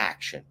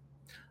inaction.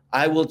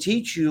 I will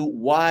teach you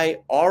why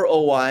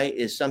ROI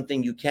is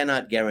something you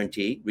cannot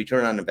guarantee,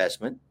 return on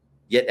investment,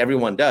 yet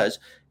everyone does,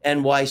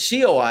 and why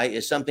COI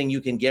is something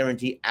you can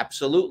guarantee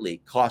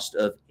absolutely, cost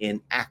of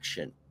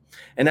inaction.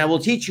 And I will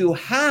teach you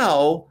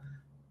how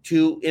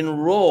to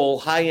enroll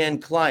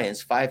high-end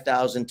clients,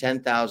 5,000,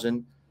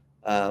 10,000,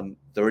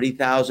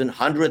 30,000,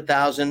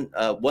 100,000.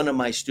 One of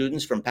my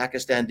students from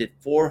Pakistan did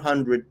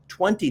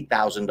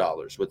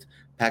 $420,000 with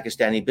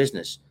Pakistani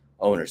business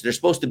owners. They're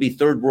supposed to be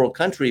third world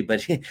country,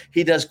 but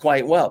he does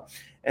quite well.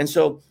 And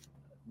so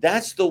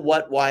that's the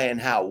what, why,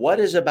 and how. What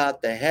is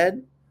about the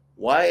head?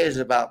 Why is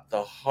about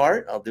the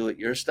heart? I'll do it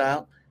your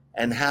style.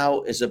 And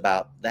how is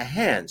about the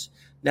hands.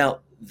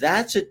 Now,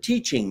 that's a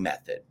teaching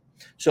method.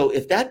 So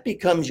if that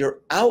becomes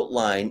your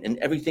outline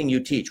in everything you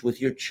teach with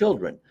your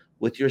children,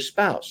 with your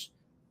spouse,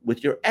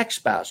 with your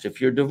ex-spouse,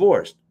 if you're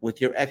divorced, with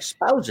your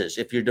ex-spouses,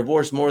 if you're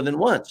divorced more than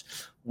once,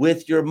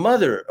 with your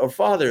mother or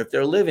father, if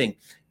they're living,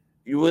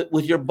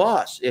 with your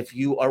boss, if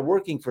you are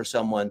working for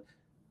someone,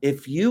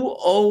 if you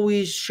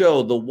always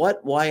show the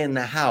what, why, and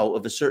the how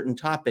of a certain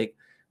topic,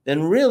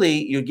 then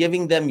really you're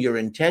giving them your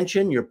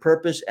intention, your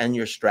purpose, and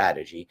your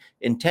strategy.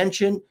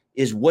 Intention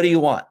is what do you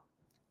want?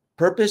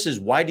 Purpose is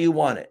why do you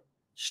want it?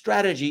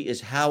 Strategy is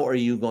how are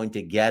you going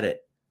to get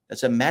it?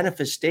 That's a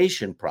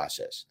manifestation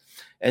process.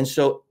 And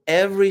so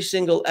every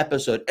single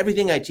episode,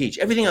 everything I teach,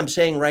 everything I'm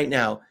saying right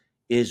now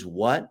is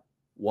what,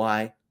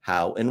 why,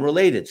 how, and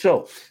related.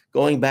 So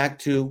going back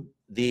to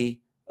the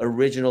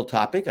original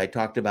topic, I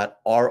talked about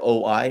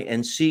ROI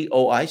and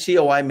COI.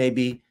 COI may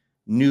be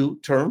new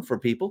term for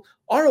people.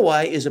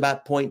 ROI is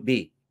about point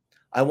B.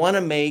 I want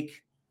to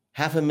make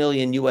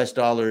 $500,000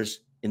 US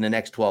in the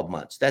next 12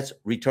 months. That's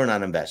return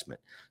on investment.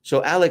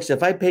 So Alex,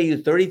 if I pay you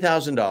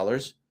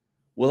 $30,000,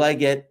 will I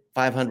get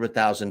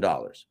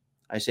 $500,000?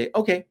 I say,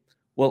 okay,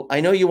 well,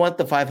 I know you want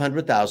the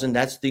 500,000.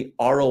 That's the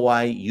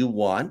ROI you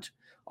want.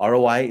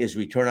 ROI is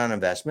return on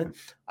investment.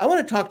 I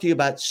want to talk to you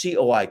about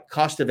COI,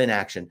 cost of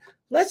inaction.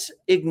 Let's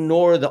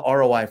ignore the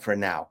ROI for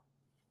now.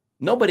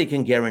 Nobody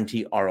can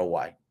guarantee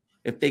ROI.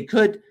 If they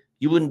could,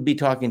 you wouldn't be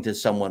talking to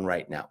someone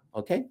right now.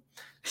 Okay.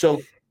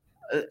 So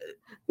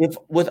if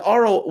with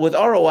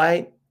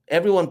ROI,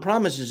 everyone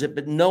promises it,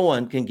 but no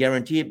one can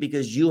guarantee it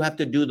because you have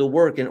to do the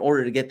work in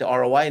order to get the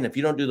ROI. And if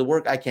you don't do the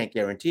work, I can't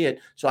guarantee it.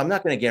 So I'm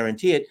not going to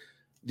guarantee it.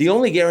 The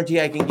only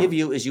guarantee I can give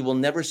you is you will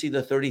never see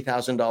the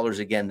 $30,000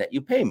 again that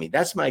you pay me.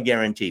 That's my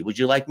guarantee. Would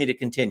you like me to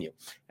continue?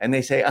 And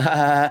they say,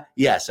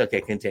 yes.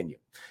 Okay, continue.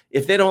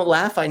 If they don't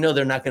laugh, I know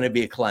they're not going to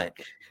be a client.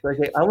 So I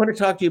say, I want to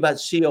talk to you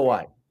about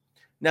COI.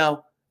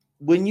 Now,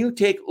 when you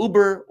take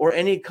Uber or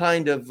any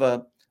kind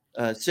of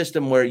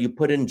system where you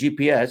put in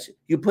GPS,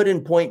 you put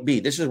in point B.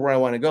 This is where I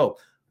want to go.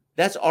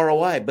 That's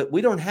ROI, but we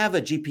don't have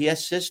a GPS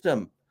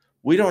system.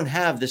 We don't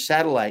have the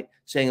satellite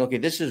saying, okay,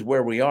 this is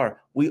where we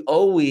are. We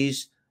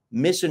always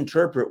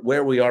misinterpret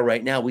where we are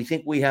right now. We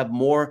think we have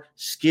more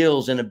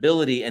skills and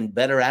ability and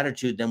better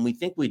attitude than we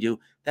think we do.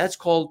 That's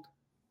called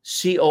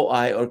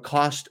COI, or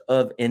cost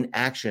of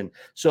inaction.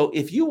 So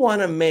if you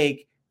want to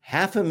make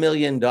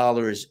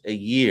 $500,000 a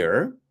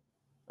year,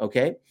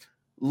 okay,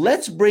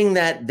 let's bring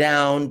that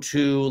down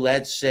to,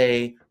 let's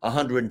say,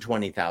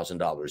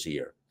 $120,000 a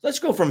year. Let's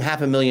go from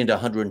 $500,000 to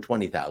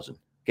 $120,000.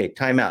 Okay,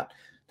 time out.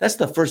 That's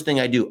the first thing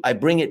I do. I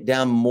bring it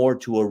down more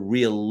to a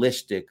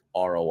realistic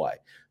ROI.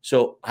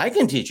 So I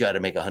can teach you how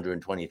to make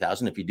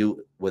 $120,000 if you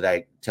do what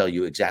I tell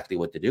you exactly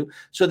what to do.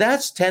 So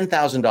that's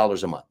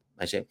 $10,000 a month.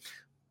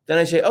 Then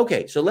I say,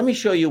 okay, so let me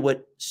show you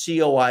what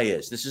COI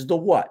is. This is the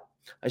what.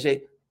 I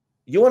say,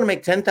 you want to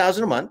make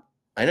 $10,000 a month.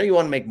 I know you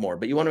want to make more,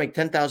 but you want to make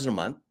 $10,000 a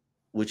month,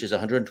 which is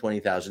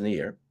 $120,000 a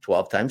year,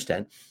 12 times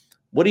 10.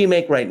 What do you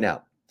make right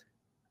now?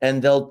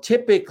 And they'll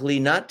typically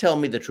not tell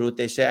me the truth.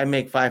 They say, I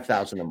make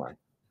 $5,000 a month.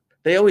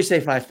 They always say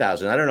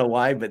 5,000. I don't know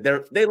why, but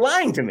they're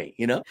lying to me,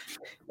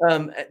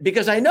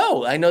 because I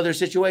know their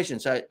situation.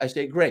 So I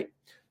say, great.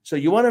 So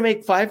you want to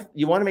make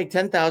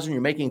 10,000.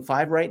 You're making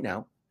 5 right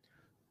now.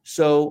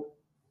 So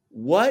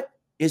what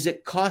is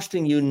it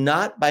costing you,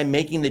 not by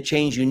making the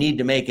change you need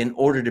to make in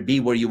order to be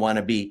where you want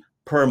to be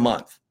per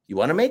month? You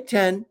want to make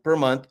 10 per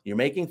month. You're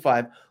making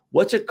 5.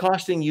 What's it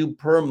costing you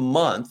per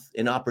month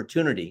in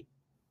opportunity,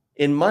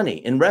 in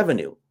money, in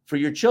revenue, for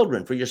your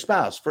children, for your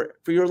spouse, for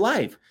your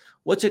life?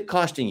 What's it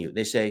costing you?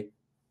 They say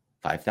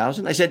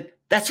 5,000. I said,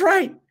 that's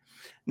right.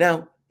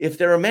 Now, if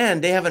they're a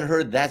man, they haven't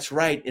heard that's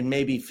right in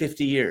maybe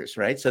 50 years,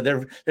 right? So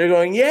they're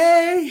going,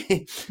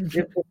 yay.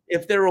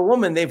 If they're a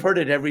woman, they've heard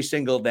it every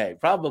single day,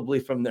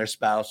 probably from their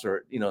spouse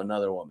or,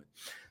 another woman.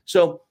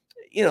 So,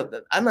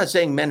 I'm not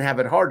saying men have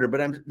it harder,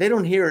 but they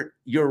don't hear it,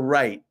 you're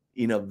right,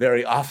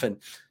 very often.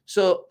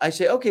 So I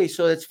say, okay,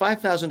 so it's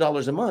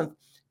 $5,000 a month.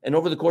 And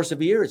over the course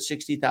of a year, it's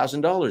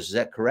 $60,000. Is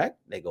that correct?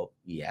 They go,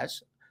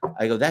 yes.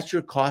 I go, that's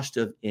your cost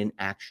of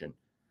inaction.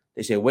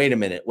 They say, wait a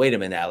minute,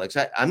 Alex.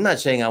 I'm not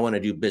saying I want to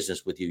do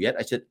business with you yet.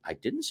 I said, I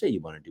didn't say you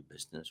want to do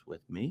business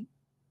with me.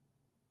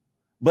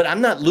 But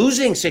I'm not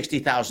losing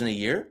 $60,000 a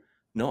year.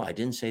 No, I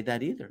didn't say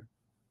that either.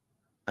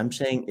 I'm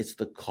saying it's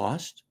the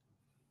cost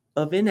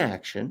of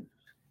inaction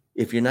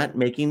if you're not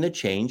making the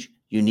change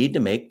you need to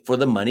make for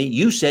the money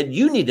you said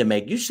you need to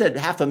make. You said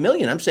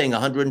 $500,000. I'm saying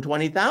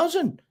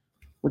 120,000,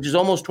 which is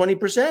almost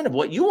 20% of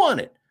what you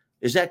wanted.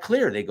 Is that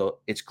clear? They go,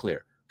 it's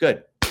clear.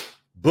 Good.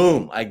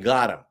 Boom, I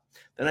got them.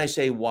 Then I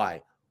say,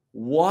 why?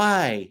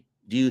 Why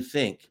do you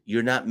think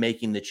you're not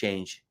making the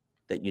change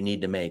that you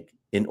need to make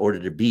in order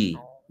to be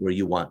where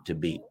you want to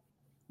be?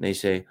 And they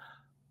say,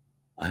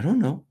 I don't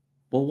know.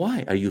 Well,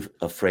 why? Are you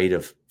afraid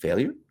of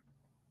failure?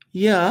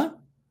 Yeah.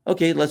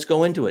 Okay, let's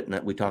go into it.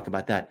 And we talk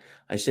about that.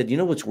 I said, you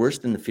know what's worse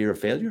than the fear of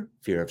failure?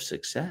 Fear of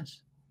success.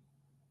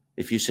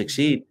 If you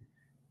succeed,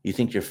 you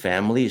think your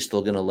family is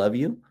still going to love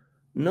you?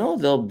 No,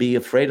 they'll be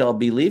afraid I'll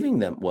be leaving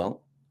them.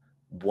 Well,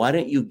 why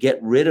don't you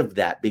get rid of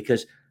that?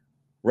 Because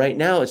right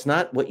now, it's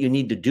not what you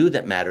need to do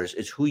that matters.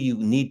 It's who you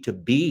need to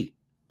be.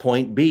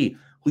 Point B,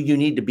 who you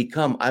need to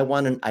become. I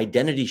want an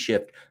identity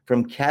shift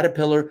from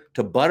caterpillar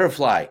to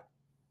butterfly.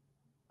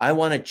 I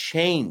want to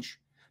change,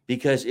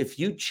 because if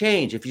you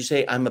change, if you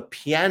say, I'm a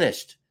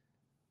pianist,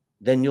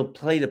 then you'll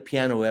play the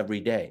piano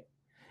every day.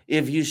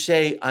 If you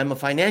say, I'm a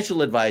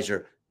financial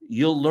advisor,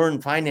 you'll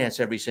learn finance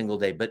every single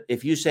day. But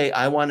if you say,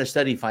 I want to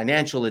study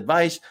financial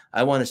advice,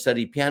 I want to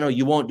study piano,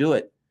 you won't do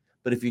it.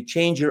 But if you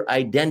change your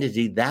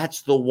identity,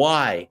 that's the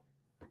why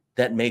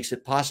that makes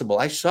it possible.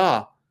 I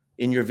saw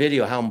in your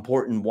video how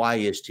important why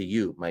is to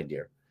you, my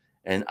dear.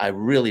 And I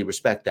really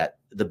respect that.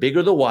 The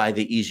bigger the why,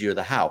 the easier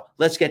the how.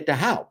 Let's get to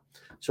how.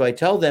 So I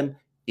tell them,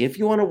 if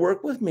you want to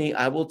work with me,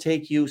 I will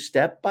take you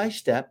step by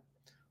step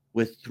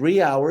with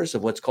 3 hours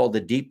of what's called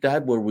the deep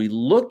dive, where we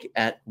look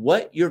at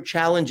what your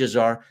challenges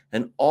are.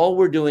 And all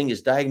we're doing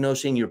is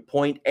diagnosing your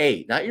point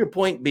A, not your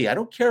point B. I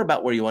don't care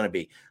about where you want to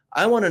be.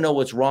 I want to know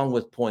what's wrong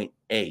with point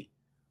A.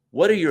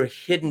 What are your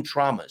hidden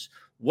traumas?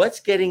 What's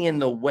getting in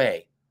the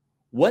way?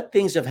 What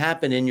things have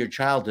happened in your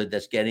childhood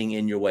that's getting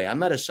in your way? I'm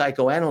not a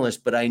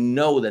psychoanalyst, but I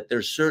know that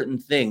there's certain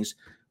things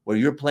where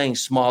you're playing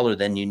smaller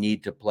than you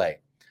need to play.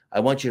 I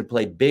want you to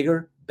play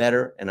bigger,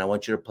 better, and I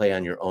want you to play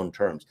on your own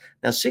terms.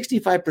 Now,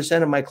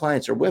 65% of my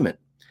clients are women.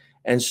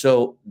 And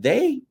so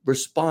they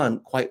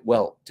respond quite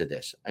well to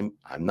this. I'm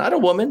not a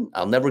woman.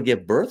 I'll never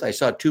give birth. I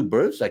saw 2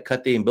 births. I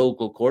cut the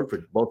umbilical cord for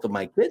both of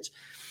my kids.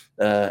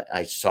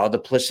 I saw the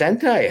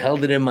placenta. I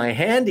held it in my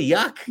hand.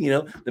 Yuck.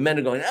 The men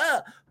are going,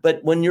 ah.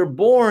 But when you're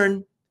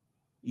born,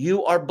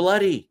 you are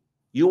bloody.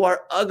 You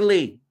are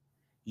ugly.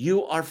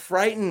 You are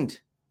frightened.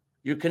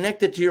 You're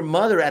connected to your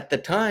mother at the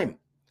time.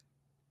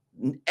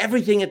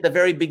 Everything at the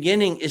very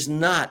beginning is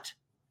not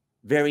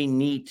very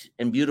neat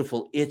and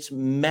beautiful. It's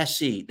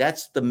messy.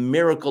 That's the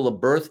miracle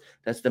of birth.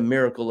 That's the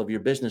miracle of your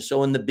business.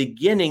 So in the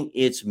beginning,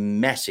 it's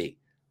messy.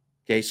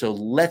 Okay, so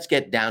let's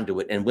get down to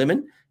it. And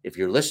women, if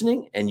you're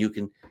listening and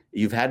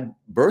you've had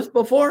birth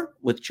before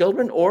with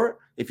children, or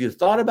if you've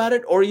thought about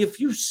it, or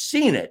if you've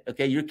seen it,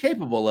 okay, you're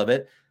capable of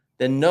it,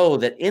 then know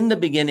that in the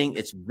beginning,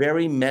 it's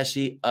very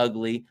messy,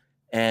 ugly,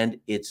 and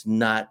it's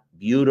not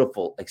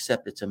beautiful,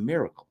 except it's a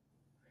miracle.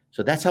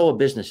 So that's how a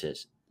business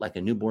is, like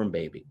a newborn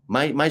baby.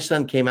 My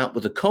son came out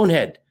with a cone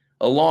head,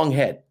 a long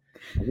head.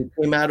 He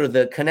came out of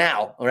the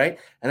canal, all right?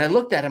 And I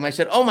looked at him. I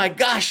said, oh, my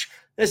gosh,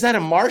 is that a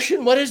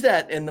Martian? What is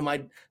that? And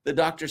the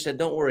doctor said,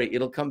 don't worry.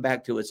 It'll come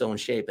back to its own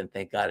shape. And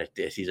thank God it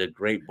did. He's a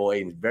great boy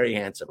and very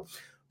handsome.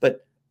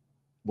 But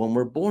when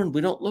we're born,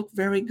 we don't look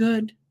very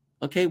good.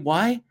 Okay,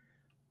 why?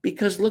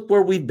 Because look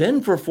where we've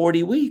been for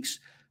 40 weeks.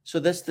 So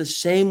that's the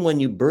same when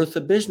you birth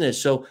a business.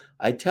 So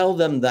I tell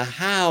them the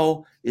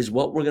how is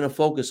what we're going to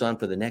focus on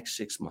for the next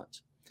 6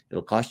 months.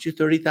 It'll cost you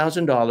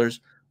 $30,000,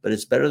 but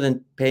it's better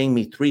than paying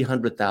me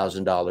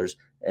 $300,000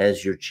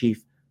 as your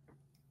chief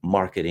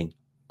marketing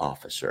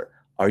officer.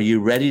 Are you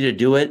ready to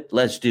do it?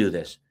 Let's do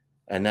this.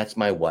 And that's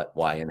my what,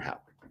 why, and how.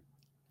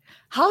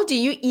 How do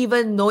you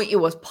even know it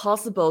was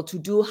possible to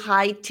do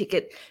high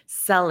ticket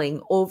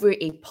selling over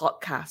a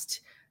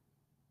podcast?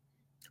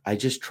 I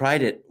just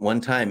tried it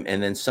one time,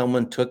 and then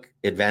someone took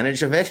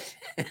advantage of it.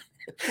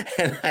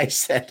 And I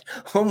said,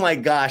 oh my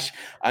gosh,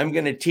 I'm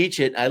going to teach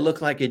it. I look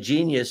like a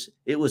genius.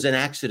 It was an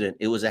accident.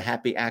 It was a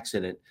happy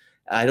accident.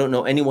 I don't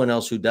know anyone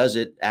else who does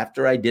it.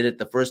 After I did it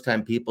the first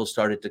time, people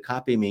started to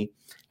copy me,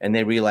 and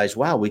they realized,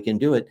 wow, we can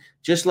do it.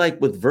 Just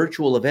like with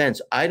virtual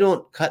events, I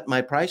don't cut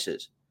my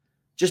prices.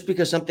 Just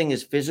because something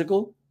is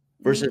physical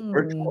versus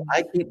virtual,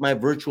 I keep my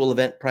virtual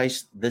event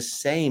price the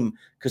same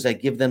because I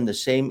give them the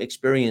same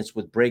experience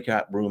with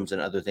breakout rooms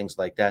and other things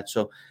like that.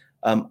 So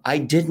I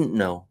didn't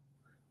know.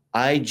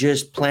 I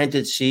just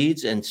planted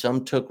seeds and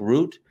some took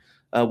root.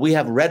 We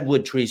have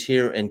redwood trees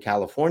here in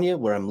California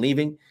where I'm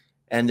leaving,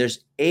 and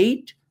there's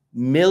 8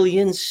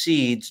 million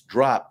seeds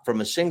dropped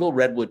from a single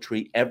redwood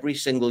tree every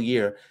single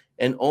year,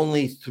 and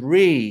only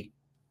 3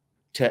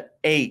 to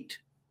 8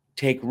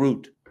 take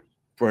root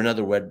for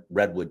another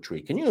redwood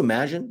tree. Can you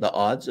imagine the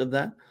odds of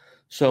that?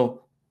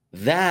 So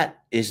that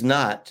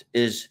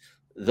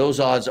those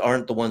odds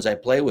aren't the ones I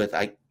play with.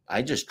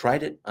 I just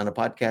tried it on a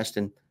podcast,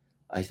 and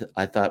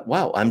I thought,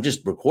 wow, I'm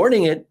just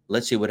recording it.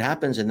 Let's see what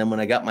happens. And then when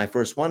I got my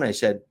first one, I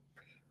said,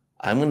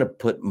 I'm going to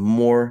put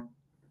more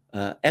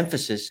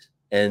emphasis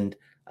and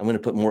I'm going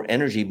to put more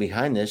energy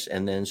behind this.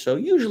 And then, so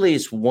usually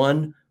it's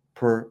 1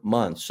 per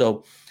month.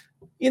 So,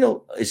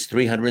 is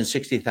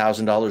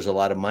 $360,000 a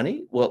lot of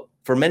money? Well,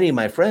 for many of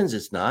my friends,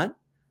 it's not.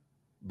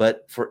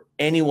 But for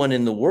anyone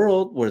in the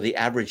world where the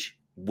average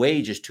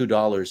wage is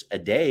 $2 a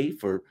day,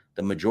 for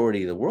the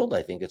majority of the world,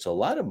 I think it's a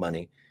lot of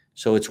money.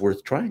 So it's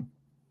worth trying.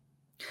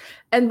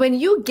 And when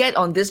you get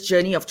on this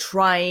journey of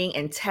trying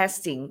and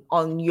testing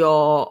on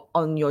your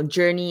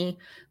journey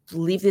to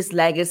leave this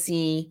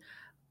legacy,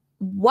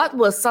 what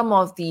were some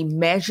of the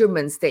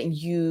measurements that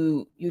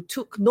you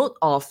took note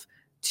of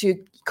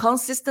to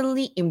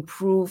consistently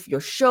improve your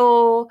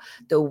show,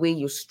 the way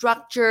you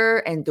structure,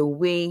 and the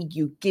way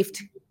you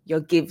gift your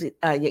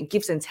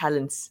gifts and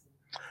talents?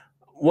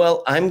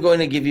 Well, I'm going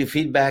to give you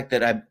feedback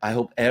that I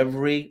hope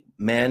every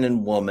man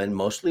and woman,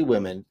 mostly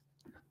women,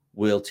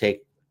 will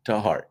take to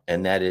heart.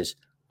 And that is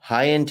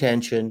high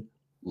intention,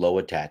 low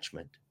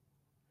attachment.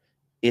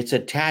 It's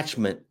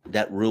attachment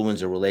that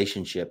ruins a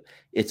relationship.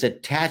 It's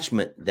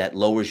attachment that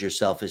lowers your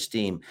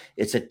self-esteem.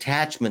 It's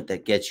attachment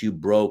that gets you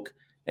broke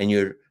and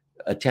you're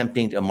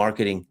attempting a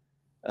marketing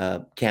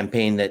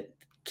campaign that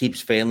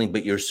keeps failing,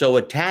 but you're so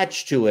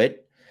attached to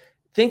it.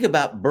 Think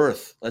about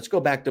birth. Let's go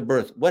back to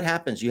birth. What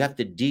happens? You have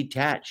to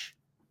detach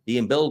the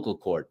umbilical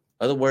cord.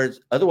 Otherwise,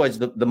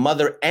 the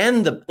mother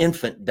and the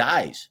infant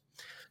dies.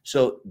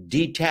 So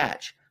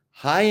detach.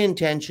 High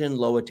intention,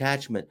 low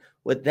attachment.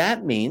 What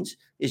that means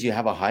is you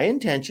have a high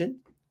intention.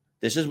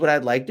 This is what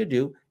I'd like to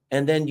do.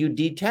 And then you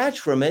detach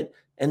from it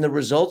and the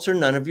results are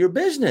none of your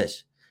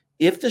business.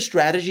 If the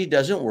strategy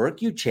doesn't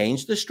work, you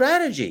change the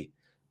strategy.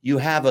 You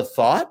have a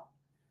thought,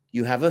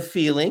 you have a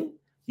feeling,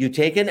 you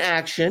take an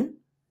action,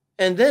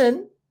 and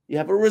then you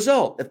have a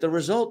result. If the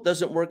result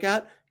doesn't work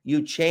out,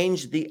 you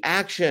change the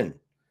action.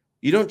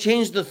 You don't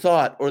change the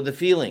thought or the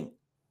feeling.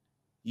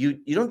 You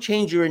don't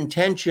change your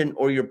intention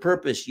or your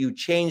purpose. You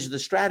change the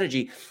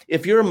strategy.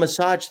 If you're a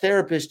massage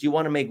therapist, you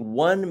want to make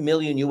 $1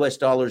 million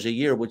a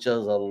year, which is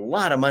a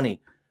lot of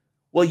money.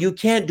 Well, you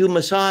can't do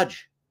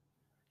massage.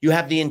 You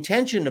have the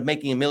intention of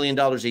making $1 million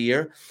a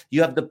year.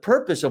 You have the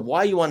purpose of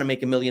why you want to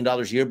make $1 million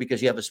a year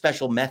because you have a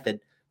special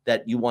method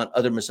that you want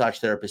other massage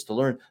therapists to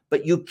learn.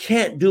 But you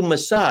can't do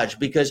massage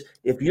because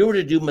if you were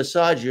to do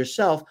massage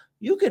yourself,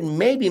 you could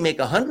maybe make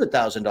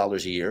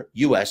 $100,000 a year,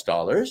 US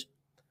dollars,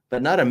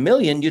 but not $1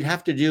 million. You'd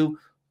have to do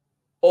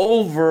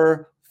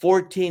over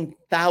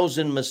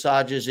 14,000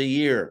 massages a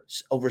year,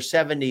 over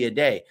 70 a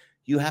day.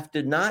 You have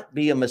to not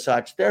be a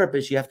massage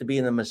therapist. You have to be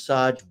in the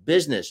massage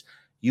business.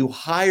 You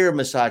hire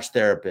massage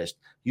therapists.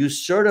 You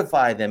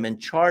certify them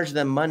and charge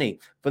them money.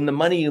 From the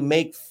money you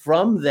make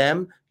from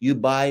them, you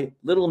buy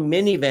little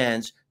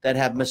minivans that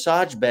have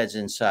massage beds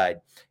inside.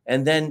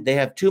 And then they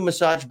have 2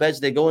 massage beds.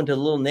 They go into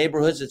little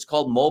neighborhoods. It's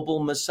called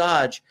mobile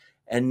massage.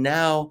 And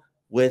now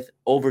with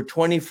over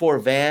 24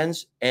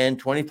 vans and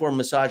 24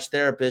 massage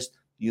therapists,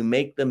 you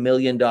make the $1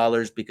 million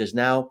because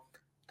now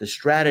the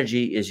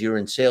strategy is you're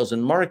in sales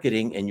and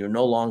marketing and you're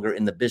no longer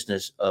in the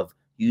business of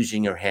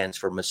using your hands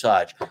for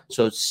massage.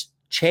 So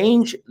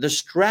change the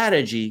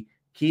strategy,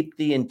 keep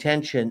the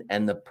intention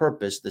and the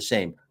purpose the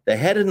same. The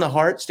head and the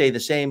heart stay the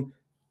same.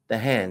 The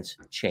hands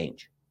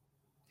change.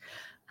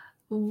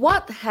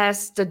 What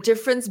has the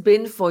difference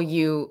been for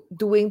you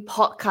doing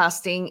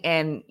podcasting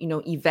and,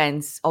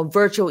 events or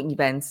virtual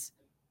events?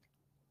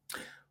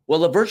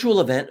 Well, a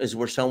virtual event is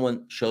where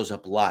someone shows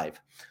up live.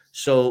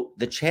 So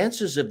the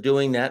chances of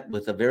doing that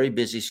with a very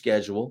busy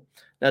schedule.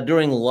 Now,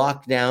 during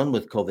lockdown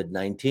with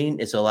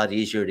COVID-19, it's a lot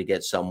easier to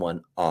get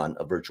someone on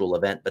a virtual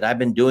event, but I've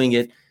been doing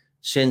it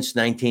since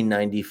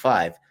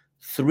 1995.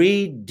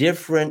 3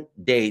 different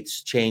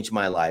dates changed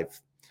my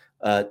life.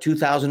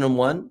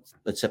 2001,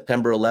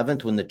 September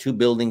 11th, when the 2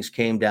 buildings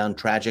came down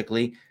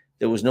tragically,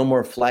 there was no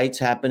more flights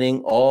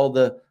happening. All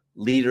the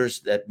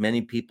leaders that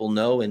many people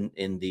know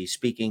in the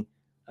speaking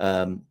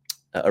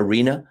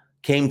arena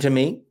came to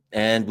me,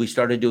 and we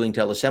started doing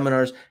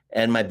teleseminars,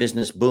 and my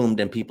business boomed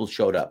and people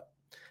showed up.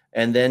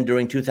 And then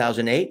during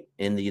 2008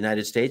 in the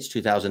United States,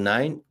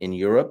 2009 in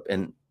Europe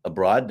and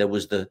abroad, there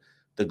was the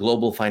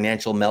global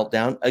financial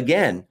meltdown.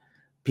 Again,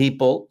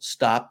 people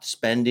stopped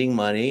spending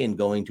money and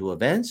going to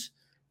events,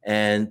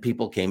 and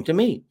people came to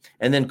me.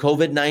 And then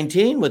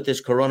COVID-19 with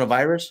this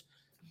coronavirus,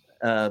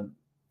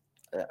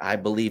 I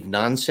believe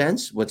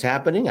nonsense, what's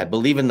happening. I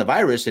believe in the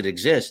virus, it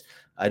exists.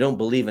 I don't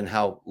believe in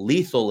how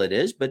lethal it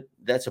is, but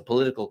that's a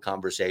political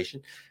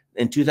conversation.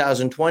 In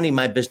 2020,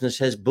 my business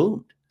has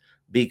boomed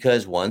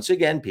because once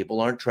again,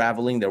 people aren't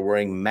traveling. They're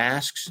wearing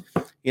masks.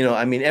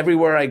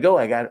 Everywhere I go,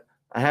 I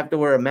have to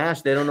wear a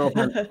mask. They don't know if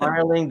I'm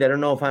smiling. They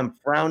don't know if I'm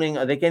frowning.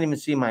 They can't even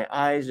see my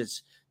eyes.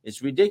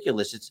 It's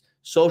ridiculous. It's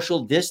social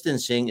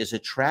distancing is a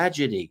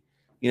tragedy.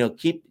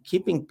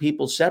 Keeping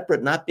people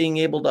separate, not being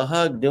able to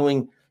hug,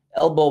 doing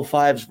elbow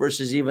fives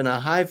versus even a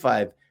high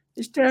five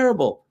is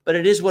terrible, but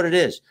it is what it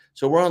is.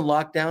 So we're on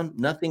lockdown.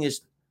 Nothing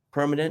is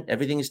permanent.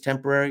 Everything is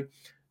temporary.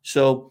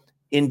 So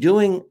in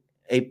doing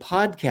a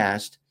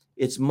podcast,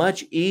 it's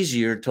much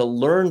easier to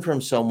learn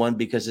from someone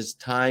because it's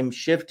time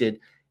shifted.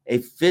 A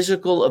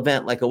physical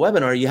event like a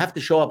webinar, you have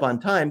to show up on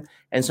time,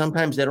 and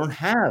sometimes they don't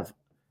have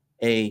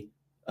a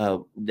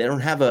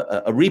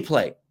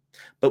replay.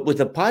 But with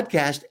a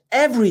podcast,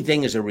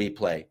 everything is a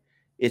replay.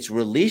 It's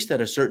released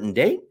at a certain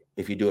date.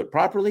 If you do it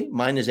properly,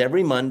 mine is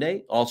every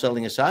Monday, all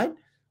selling aside,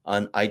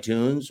 on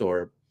iTunes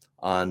or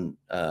on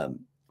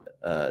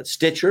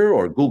Stitcher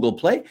or Google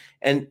Play.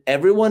 And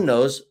everyone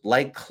knows,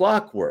 like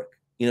clockwork,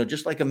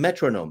 just like a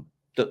metronome,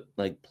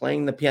 like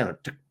playing the piano,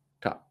 tick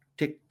tock,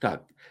 tick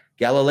tock.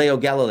 Galileo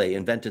Galilei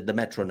invented the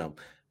metronome.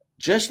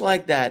 Just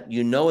like that,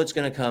 you know it's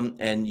going to come,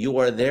 and you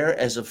are there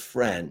as a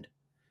friend,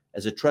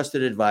 as a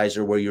trusted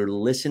advisor, where you're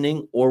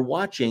listening or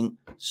watching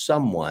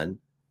someone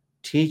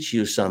teach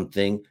you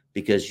something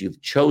because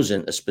you've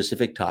chosen a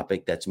specific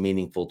topic that's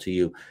meaningful to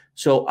you.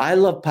 So I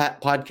love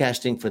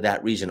podcasting for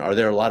that reason. Are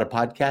there a lot of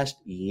podcasts?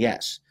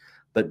 Yes.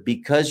 But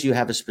because you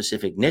have a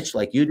specific niche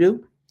like you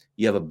do,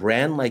 you have a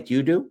brand like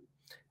you do,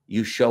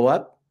 you show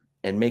up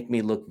and make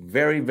me look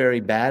very, very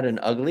bad and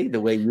ugly the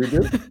way you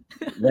do,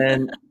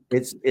 then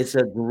it's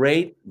a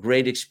great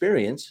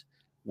experience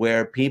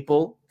where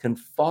people can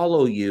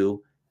follow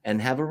you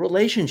and have a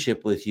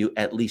relationship with you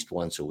at least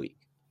once a week.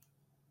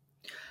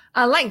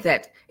 I like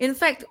that. In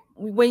fact,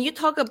 when you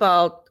talk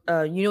about,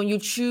 you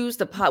choose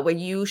the part where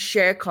you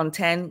share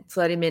content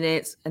 30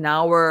 minutes, an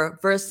hour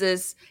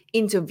versus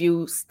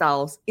interview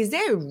styles. Is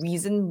there a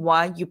reason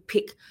why you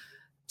pick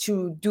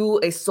to do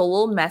a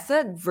solo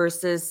method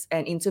versus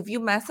an interview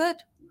method?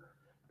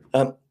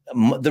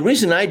 The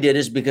reason I did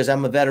is because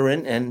I'm a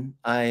veteran and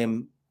I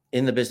am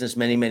in the business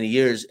many, many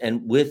years.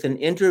 And with an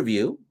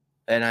interview,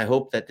 and I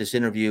hope that this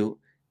interview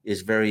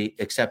is very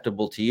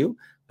acceptable to you,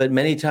 but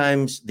many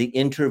times the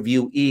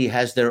interviewee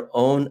has their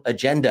own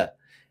agenda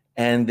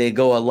and they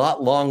go a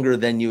lot longer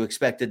than you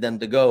expected them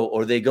to go,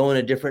 or they go in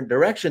a different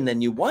direction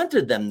than you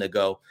wanted them to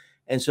go.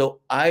 And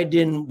so I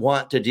didn't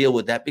want to deal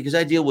with that because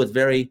I deal with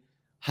very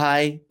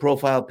high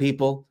profile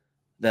people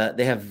that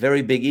they have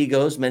very big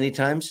egos many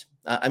times.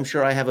 I'm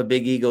sure I have a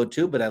big ego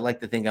too, but I like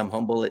to think I'm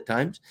humble at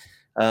times.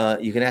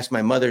 You can ask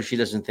my mother. She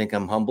doesn't think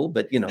I'm humble,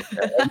 but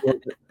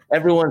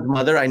everyone's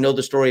mother. I know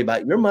the story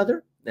about your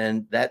mother,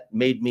 and that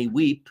made me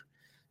weep.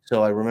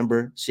 So I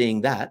remember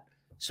seeing that.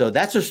 So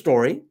that's a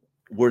story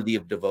worthy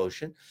of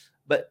devotion.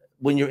 But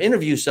when you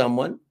interview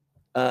someone,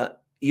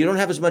 you don't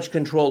have as much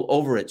control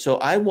over it. So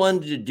I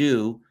wanted to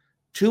do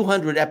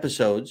 200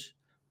 episodes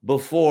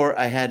before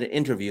I had an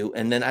interview.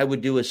 And then I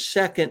would do a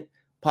second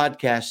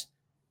podcast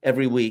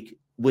every week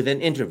with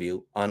an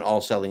interview on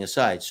All Selling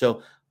Aside.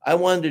 So I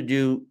wanted to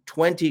do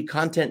 200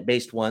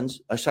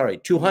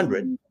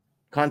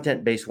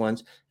 content-based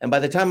ones. And by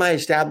the time I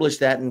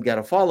established that and got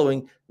a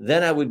following,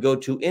 then I would go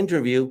to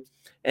interview.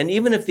 And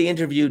even if the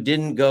interview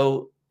didn't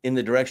go in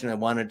the direction I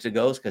wanted to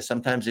go, because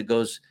sometimes it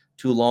goes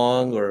too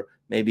long or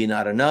maybe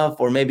not enough,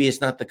 or maybe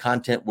it's not the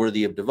content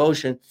worthy of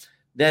devotion,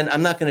 then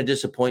I'm not going to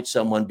disappoint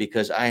someone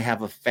because I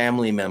have a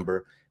family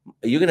member.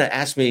 You're going to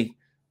ask me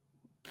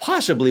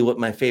possibly what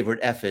my favorite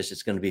F is.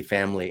 It's going to be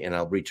family, and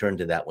I'll return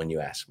to that when you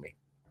ask me.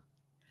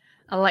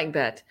 I like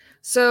that.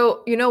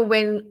 So,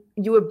 when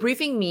you were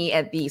briefing me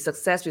at the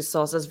Success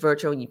Resources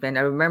virtual event,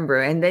 I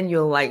remember, and then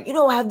you're like,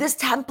 I have this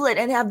template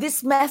and I have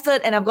this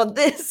method and I've got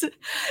this,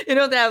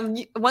 that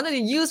I've wanted to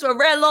use for a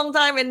very long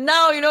time. And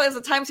now, it's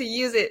the time to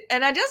use it.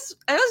 And I just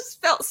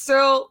felt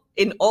so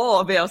in awe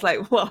of it. I was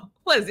like, wow,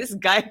 what is this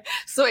guy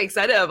so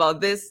excited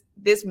about this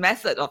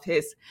method of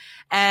his?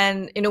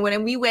 And,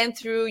 when we went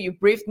through, you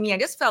briefed me, I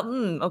just felt,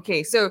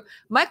 okay. So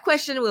my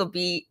question will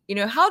be,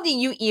 how did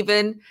you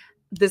even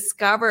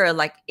discover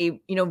like a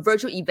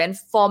virtual event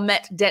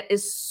format that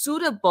is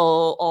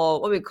suitable or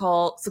what we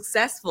call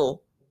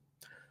successful?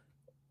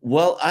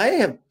 Well, I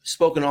have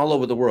spoken all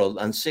over the world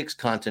on 6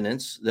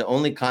 continents. The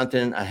only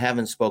continent I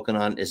haven't spoken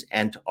on is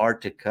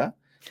Antarctica.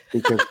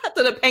 Because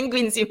to the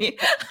penguins, you mean?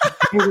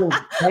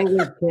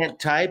 penguins can't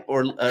type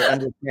or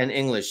understand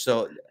English.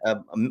 So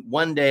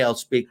one day I'll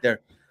speak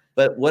there.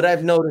 But what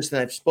I've noticed,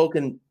 and I've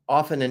spoken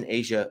often in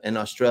Asia, in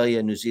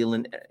Australia, New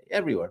Zealand,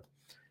 everywhere,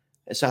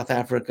 South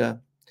Africa,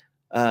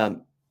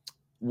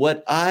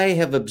 what I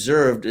have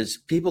observed is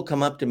people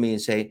come up to me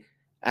and say,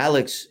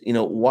 Alex,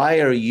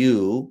 why are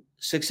you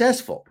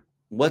successful?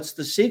 What's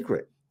the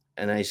secret?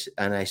 And I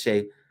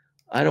say,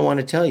 I don't want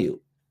to tell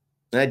you.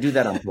 And I do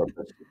that on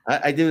purpose.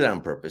 I do that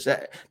on purpose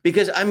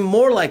because I'm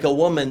more like a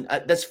woman.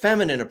 That's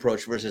feminine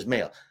approach versus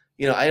male.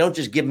 I don't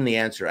just give them the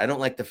answer. I don't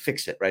like to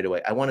fix it right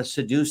away. I want to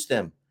seduce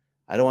them.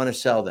 I don't want to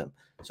sell them.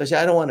 So I say,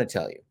 I don't want to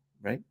tell you.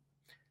 Right.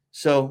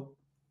 So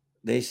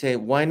they say,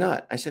 why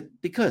not? I said,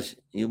 because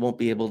you won't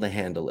be able to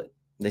handle it.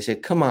 They say,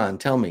 come on,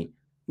 tell me.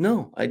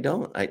 No, I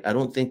don't. I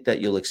don't think that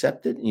you'll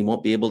accept it and you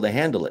won't be able to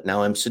handle it.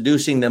 Now I'm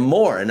seducing them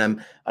more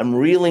and I'm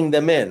reeling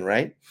them in,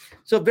 right?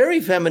 So very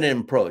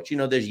feminine approach.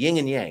 There's yin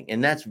and yang,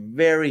 and that's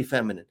very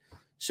feminine.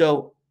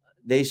 So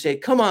they say,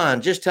 come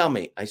on, just tell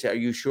me. I say, are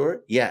you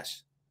sure?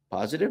 Yes.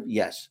 Positive?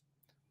 Yes.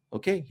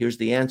 Okay, here's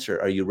the answer.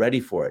 Are you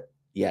ready for it?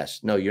 Yes.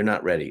 No, you're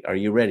not ready. Are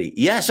you ready?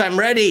 Yes, I'm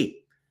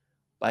ready.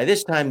 By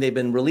this time, they've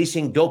been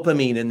releasing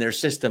dopamine in their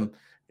system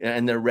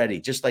and they're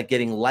ready, just like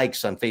getting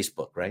likes on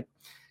Facebook, right?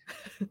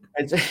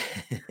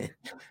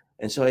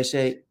 And so I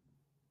say,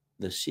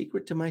 the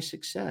secret to my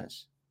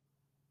success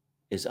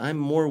is I'm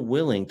more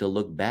willing to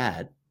look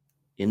bad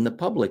in the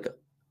public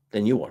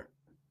than you are.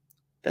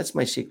 That's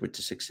my secret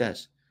to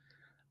success.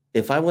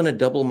 If I want to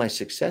double my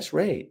success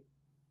rate,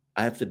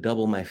 I have to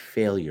double my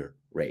failure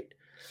rate.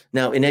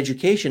 Now, in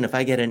education, if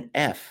I get an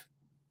F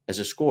as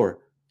a score,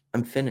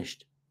 I'm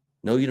finished.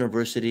 No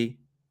university,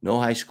 no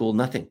high school,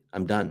 nothing.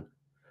 I'm done.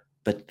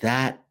 But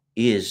that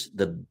is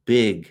the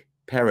big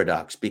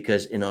paradox,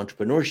 because in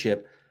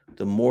entrepreneurship,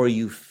 the more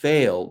you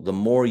fail, the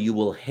more you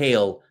will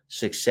hail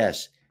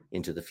success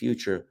into the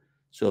future.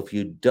 So if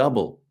you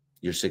double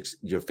your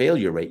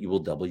failure rate, you will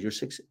double your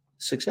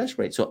success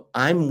rate. So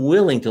I'm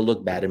willing to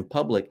look bad in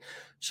public.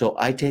 So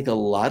I take a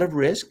lot of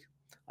risk.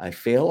 I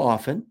fail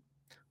often,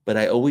 but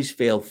I always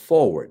fail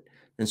forward.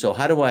 And so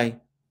how do I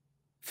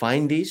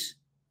find these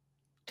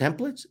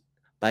templates?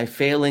 By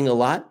failing a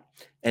lot.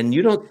 And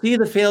you don't see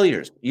the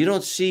failures. You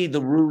don't see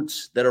the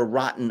roots that are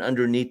rotten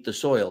underneath the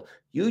soil.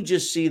 You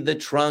just see the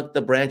trunk,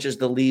 the branches,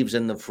 the leaves,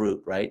 and the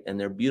fruit, right? And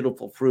they're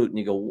beautiful fruit. And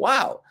you go,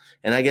 wow.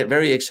 And I get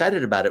very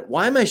excited about it.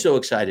 Why am I so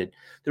excited?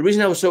 The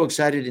reason I was so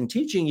excited in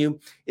teaching you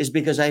is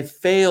because I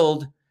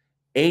failed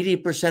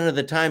 80% of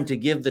the time to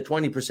give the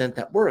 20%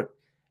 that worked.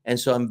 And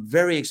so I'm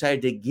very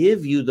excited to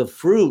give you the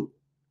fruit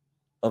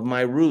of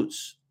my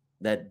roots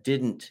that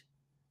didn't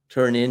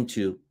turn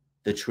into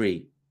the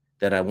tree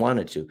that I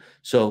wanted to.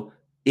 So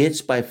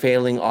it's by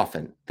failing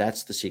often.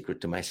 That's the secret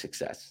to my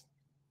success.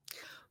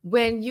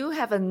 When you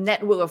have a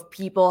network of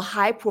people,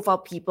 high profile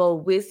people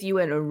with you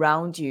and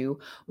around you,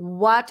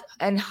 what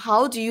and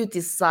how do you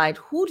decide,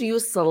 who do you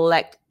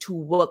select to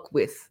work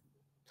with?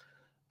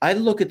 I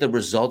look at the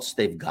results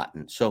they've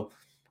gotten. So,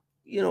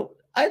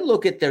 I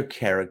look at their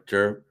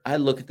character. I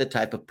look at the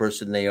type of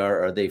person they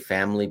are. Are they a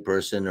family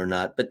person or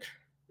not? But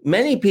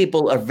many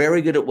people are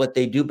very good at what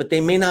they do, but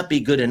they may not be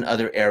good in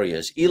other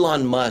areas.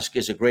 Elon Musk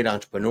is a great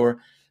entrepreneur.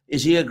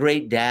 Is he a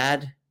great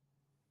dad?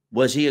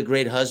 Was he a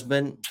great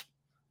husband?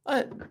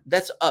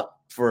 That's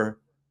up for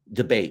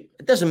debate.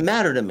 It doesn't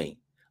matter to me.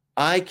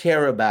 I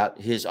care about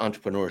his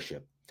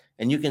entrepreneurship.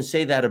 And you can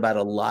say that about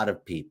a lot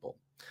of people.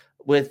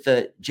 With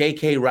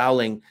J.K.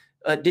 Rowling,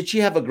 did she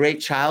have a great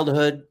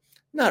childhood?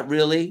 Not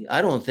really,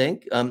 I don't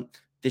think.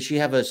 Did she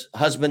have a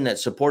husband that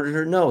supported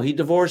her? No, he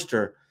divorced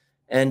her.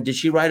 And did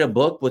she write a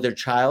book with her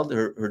child,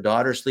 her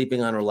daughter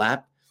sleeping on her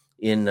lap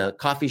in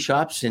coffee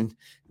shops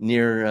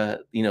near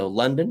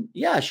London?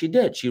 Yeah, she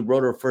did. She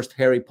wrote her first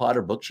Harry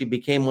Potter book. She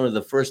became one of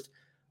the first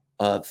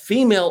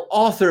female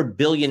author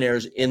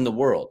billionaires in the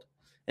world.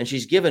 And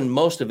she's given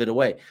most of it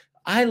away.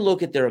 I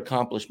look at their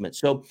accomplishments.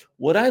 So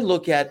what I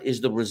look at is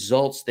the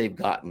results they've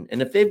gotten.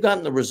 And if they've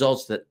gotten the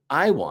results that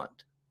I want,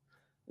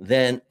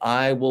 then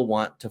I will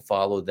want to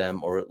follow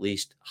them, or at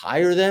least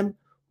hire them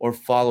or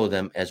follow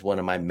them as one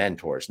of my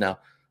mentors. Now,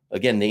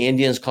 again, the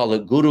Indians call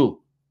it guru.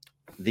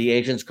 The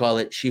Asians call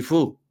it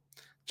shifu.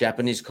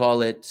 Japanese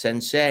call it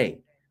sensei,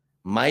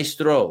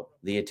 maestro.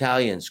 The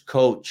Italians,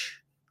 coach.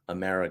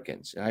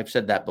 Americans. I've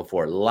said that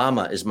before.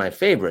 Lama is my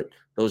favorite.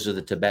 Those are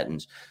the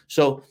Tibetans.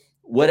 So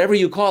whatever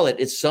you call it,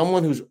 it's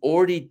someone who's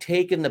already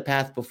taken the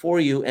path before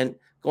you. And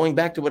going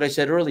back to what I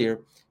said earlier,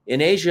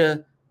 in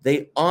Asia,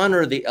 they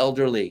honor the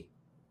elderly.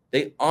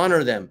 They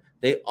honor them.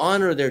 They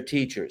honor their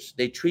teachers.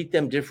 They treat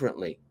them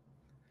differently.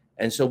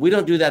 And so we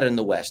don't do that in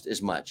the West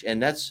as much. And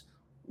that's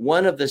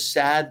one of the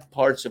sad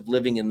parts of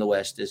living in the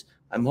West. Is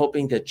I'm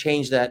hoping to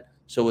change that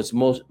so it's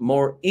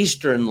more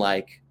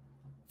Eastern-like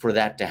for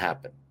that to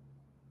happen.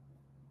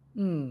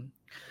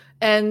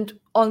 And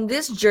on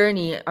this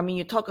journey, I mean,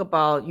 you talk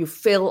about you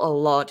fail a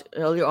lot.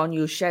 Earlier on,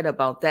 you shared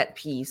about that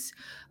piece.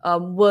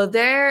 What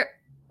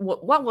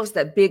was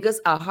that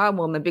biggest aha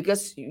moment?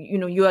 Because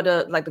you are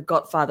the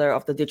godfather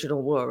of the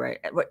digital world, right?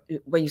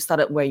 When you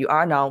started where you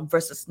are now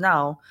versus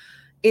now,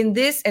 in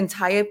this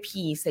entire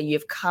piece that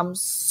you've come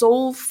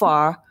so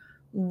far,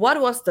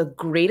 what was the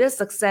greatest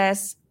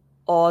success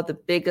or the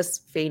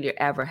biggest failure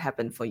ever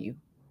happened for you?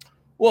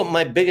 Well,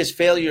 my biggest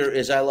failure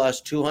is I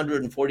lost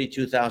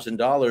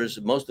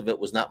 $242,000. Most of it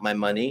was not my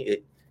money.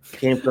 It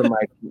came from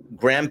my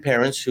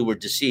grandparents who were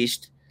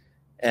deceased.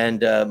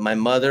 And my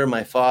mother,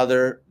 my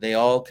father, they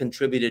all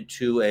contributed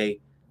to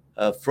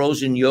a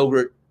frozen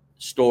yogurt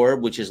store,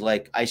 which is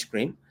like ice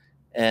cream.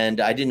 And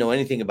I didn't know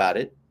anything about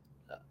it,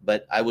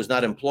 but I was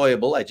not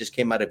employable. I just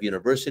came out of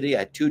university. I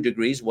had 2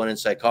 degrees, one in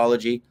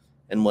psychology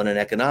and one in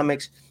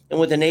economics. And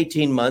within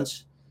 18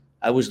 months,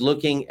 I was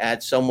looking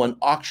at someone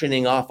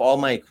auctioning off all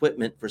my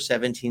equipment for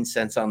 17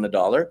 cents on the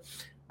dollar.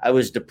 I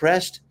was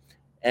depressed,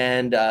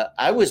 and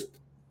I was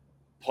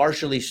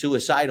partially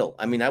suicidal.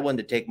 I mean, I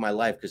wanted to take my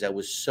life because I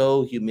was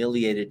so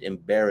humiliated,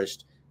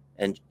 embarrassed,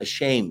 and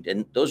ashamed.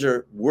 And those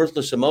are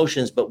worthless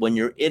emotions, but when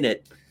you're in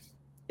it,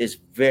 it's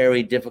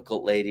very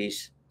difficult,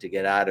 ladies, to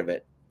get out of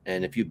it.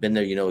 And if you've been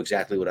there, you know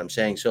exactly what I'm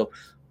saying. So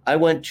I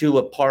went to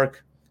a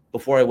park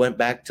before I went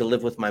back to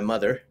live with my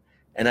mother.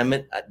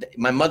 And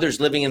my mother's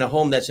living in a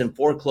home that's in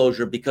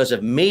foreclosure because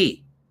of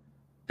me.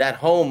 That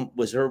home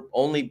was her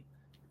only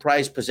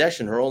prized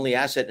possession, her only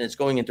asset, and it's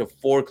going into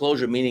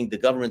foreclosure, meaning the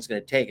government's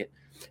going to take it.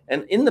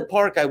 And in the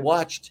park, I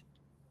watched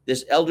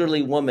this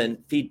elderly woman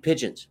feed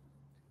pigeons.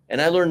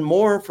 And I learned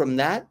more from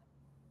that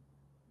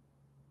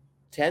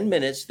 10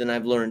 minutes than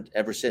I've learned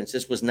ever since.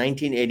 This was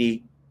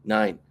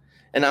 1989.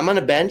 And I'm on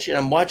a bench and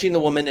I'm watching the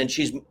woman, and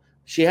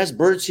she has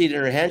birdseed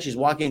in her hand. She's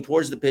walking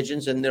towards the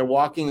pigeons and they're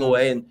walking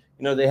away. And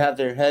they have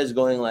their heads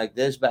going like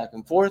this back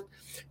and forth.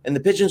 And the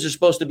pigeons are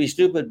supposed to be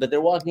stupid, but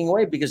they're walking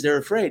away because they're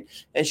afraid.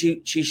 And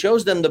she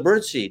shows them the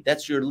birdseed.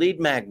 That's your lead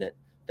magnet.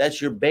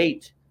 That's your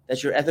bait.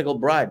 That's your ethical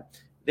bribe.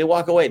 They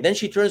walk away. Then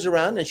she turns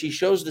around and she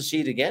shows the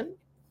seed again.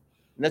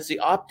 And that's the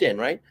opt-in,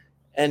 right?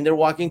 And they're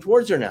walking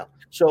towards her now.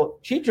 So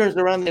she turns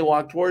around, they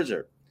walk towards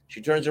her.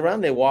 She turns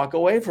around, they walk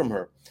away from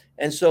her.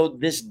 And so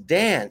this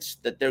dance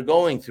that they're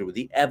going through,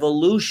 the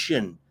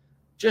evolution,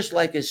 just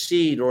like a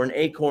seed or an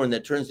acorn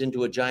that turns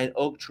into a giant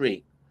oak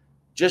tree,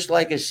 just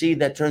like a seed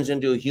that turns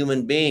into a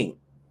human being,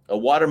 a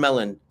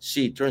watermelon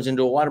seed turns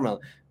into a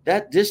watermelon,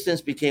 that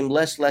distance became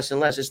less and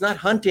less. It's not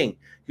hunting.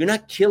 You're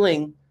not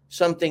killing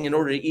something in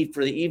order to eat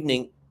for the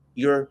evening.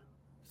 You're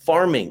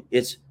farming.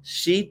 It's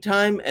seed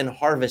time and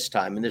harvest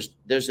time. And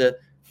there's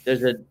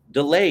a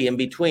delay in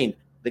between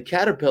the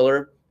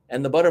caterpillar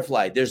and the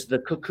butterfly. There's the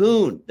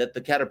cocoon that the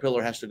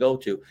caterpillar has to go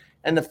to.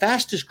 And the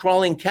fastest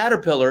crawling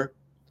caterpillar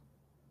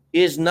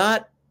is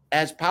not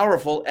as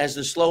powerful as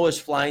the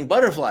slowest flying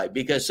butterfly,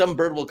 because some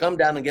bird will come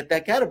down and get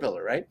that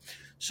caterpillar, right?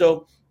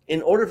 So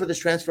in order for this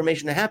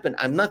transformation to happen,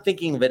 I'm not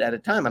thinking of it at a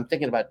time. I'm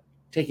thinking about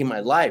taking my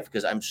life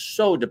because I'm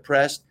so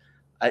depressed.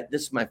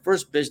 This is my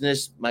first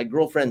business. My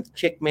girlfriend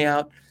kicked me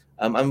out.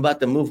 I'm about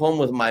to move home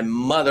with my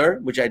mother,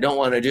 which I don't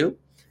want to do.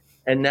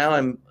 And now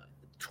I'm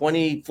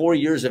 24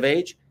 years of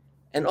age.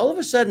 And all of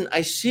a sudden,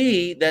 I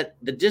see that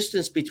the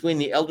distance between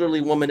the elderly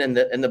woman and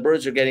the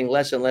birds are getting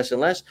less and less and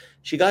less.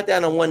 She got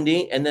down on one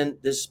knee, and then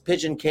this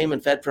pigeon came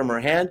and fed from her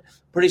hand.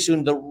 Pretty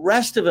soon, the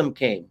rest of them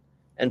came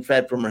and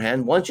fed from her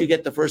hand. Once you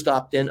get the first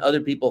opt-in,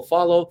 other people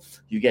follow.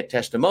 You get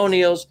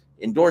testimonials,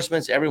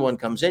 endorsements. Everyone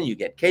comes in. You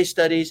get case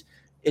studies.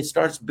 It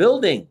starts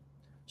building.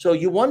 So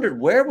you wondered,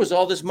 where was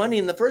all this money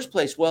in the first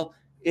place? Well,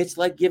 it's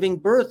like giving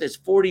birth. It's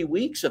 40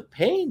 weeks of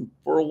pain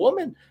for a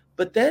woman.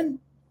 But then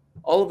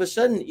all of a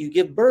sudden you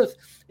give birth.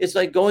 It's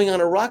like going on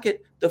a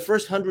rocket. The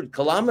first 100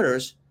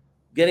 kilometers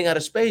getting out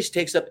of space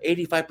takes up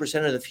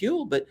 85% of the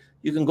fuel, but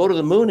you can go to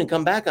the moon and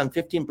come back on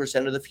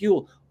 15% of the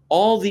fuel.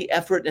 All the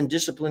effort and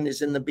discipline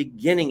is in the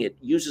beginning. It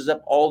uses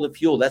up all the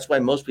fuel. That's why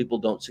most people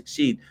don't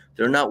succeed.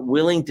 They're not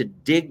willing to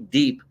dig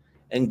deep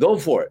and go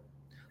for it.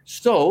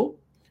 So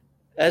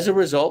as a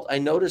result, I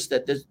noticed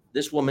that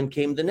this woman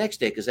came the next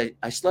day because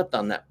I slept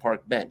on that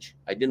park bench.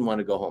 I didn't want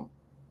to go home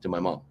to my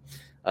mom.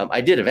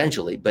 I did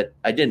eventually, but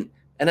I didn't.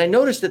 And I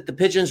noticed that the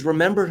pigeons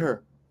remembered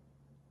her.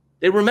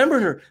 They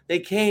remembered her. They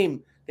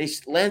came, they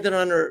landed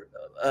on her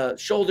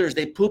shoulders.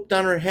 They pooped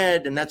on her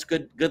head. And that's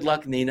good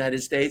luck in the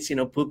United States,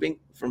 pooping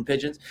from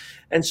pigeons.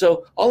 And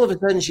so all of a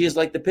sudden she is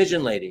like the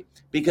pigeon lady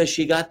because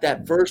she got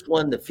that first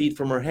one to feed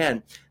from her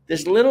hand.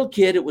 This little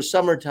kid, it was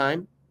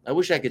summertime. I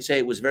wish I could say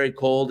it was very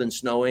cold and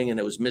snowing and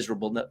it was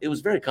miserable. No, it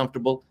was very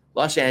comfortable.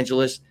 Los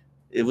Angeles,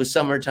 it was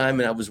summertime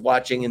and I was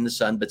watching in the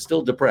sun, but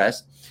still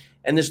depressed.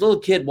 And this little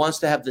kid wants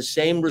to have the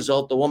same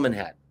result the woman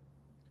had.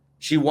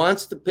 She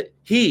wants the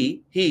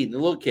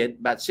little kid,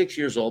 about 6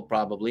 years old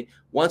probably,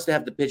 wants to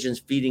have the pigeons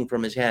feeding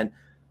from his hand.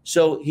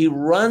 So he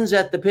runs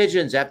at the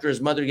pigeons after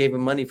his mother gave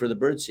him money for the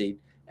birdseed,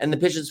 and the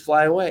pigeons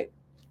fly away.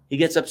 He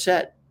gets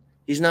upset.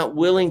 He's not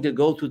willing to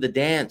go through the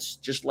dance,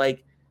 just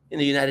like in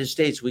the United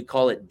States, we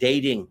call it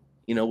dating,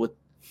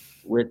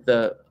 with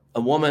a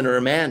woman or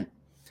a man.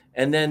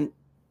 And then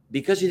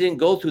because he didn't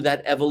go through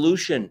that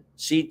evolution,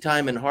 seed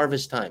time and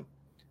harvest time,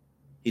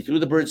 he threw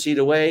the birdseed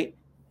away.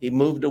 He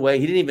moved away.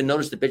 He didn't even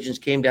notice the pigeons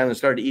came down and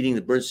started eating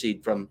the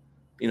birdseed from,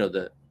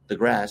 the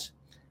grass.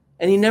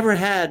 And he never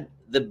had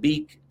the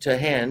beak to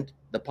hand,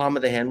 the palm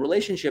of the hand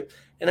relationship.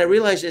 And I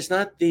realized it's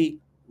not the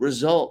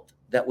result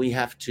that we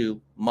have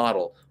to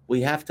model.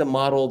 We have to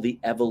model the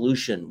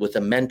evolution with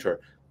a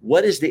mentor.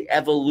 What is the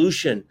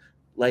evolution?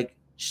 Like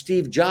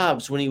Steve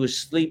Jobs, when he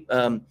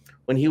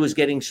was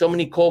getting so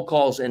many cold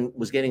calls and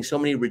was getting so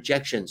many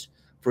rejections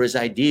for his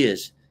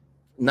ideas,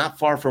 not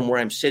far from where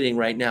I'm sitting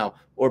right now,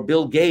 or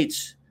Bill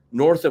Gates,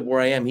 north of where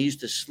I am, he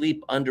used to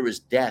sleep under his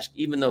desk,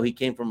 even though he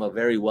came from a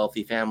very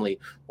wealthy family,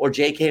 or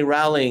J.K.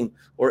 Rowling,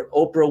 or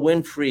Oprah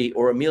Winfrey,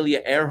 or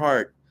Amelia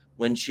Earhart,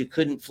 when she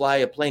couldn't fly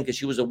a plane because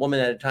she was a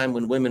woman at a time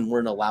when women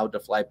weren't allowed to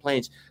fly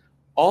planes.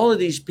 All of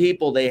these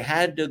people, they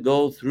had to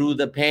go through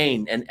the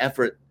pain and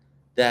effort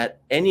that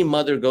any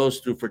mother goes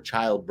through for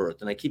childbirth.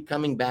 And I keep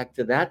coming back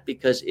to that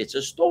because it's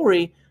a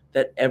story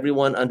that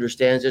everyone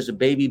understands. There's a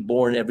baby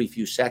born every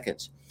few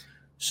seconds.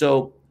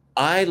 So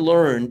I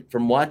learned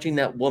from watching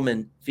that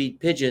woman feed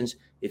pigeons,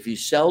 if you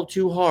sell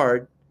too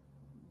hard,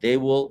 they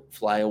will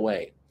fly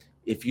away.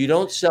 If you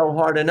don't sell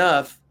hard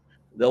enough,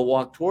 they'll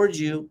walk towards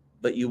you,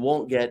 but you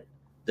won't get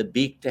the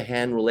beak to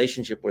hand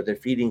relationship where they're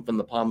feeding from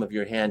the palm of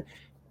your hand.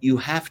 You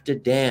have to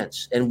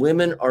dance. And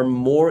women are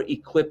more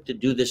equipped to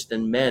do this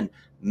than men.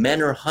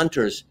 Men are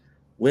hunters.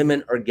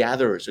 Women are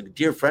gatherers. A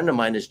dear friend of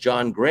mine is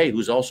John Gray,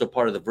 who's also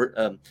part of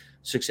the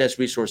Success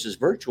Resources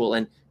Virtual.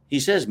 And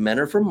he says men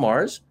are from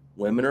Mars.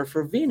 Women are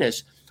for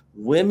Venus.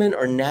 Women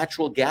are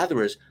natural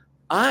gatherers.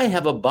 I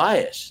have a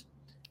bias.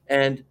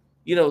 And,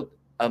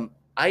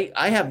 I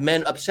have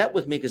men upset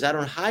with me because I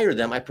don't hire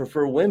them. I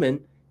prefer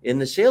women in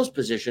the sales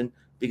position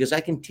because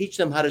I can teach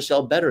them how to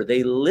sell better.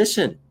 They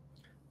listen.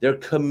 They're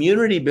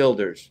community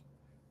builders,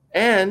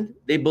 and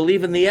they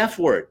believe in the F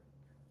word.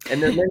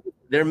 And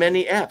there are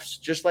many Fs,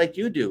 just like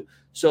you do.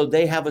 So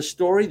they have a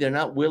story. They're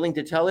not willing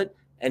to tell it.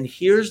 And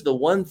here's the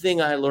one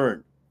thing I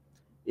learned.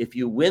 If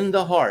you win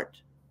the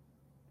heart,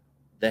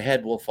 the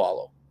head will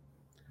follow.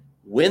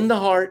 Win the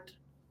heart,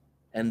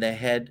 and the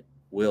head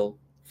will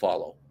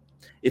follow.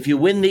 If you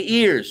win the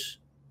ears,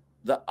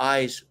 the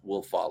eyes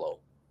will follow.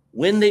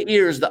 Win the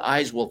ears, the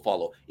eyes will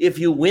follow. If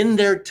you win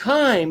their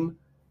time,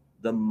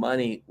 the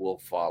money will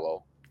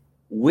follow.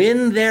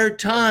 Win their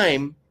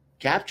time,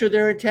 capture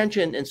their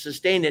attention and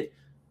sustain it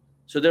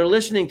so they're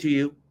listening to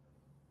you,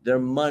 their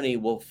money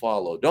will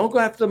follow. Don't go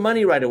after the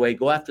money right away.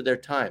 Go after their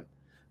time.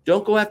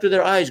 Don't go after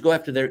their eyes. Go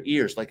after their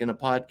ears, like in a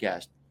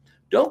podcast.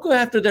 Don't go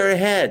after their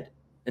head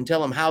and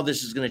tell them how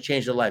this is going to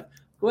change their life.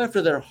 Go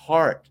after their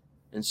heart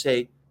and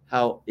say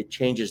how it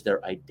changes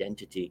their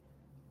identity.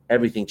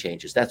 Everything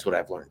changes. That's what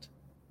I've learned.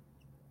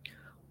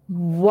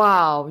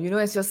 Wow.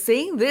 As you're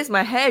saying this,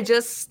 my hair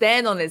just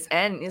stand on its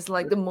end. It's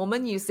like the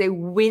moment you say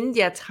win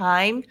their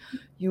time,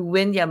 you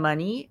win their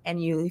money,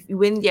 and you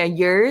win their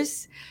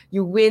years,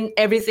 you win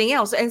everything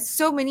else. And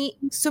so many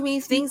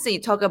things that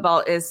you talk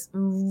about is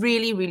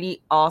really,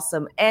 really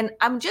awesome. And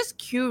I'm just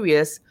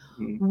curious,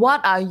 what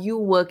are you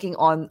working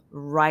on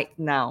right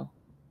now?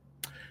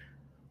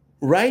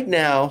 Right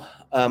now,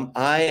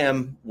 I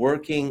am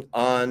working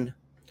on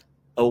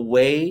a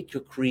way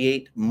to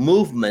create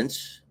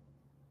movements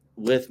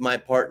with my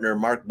partner,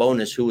 Mark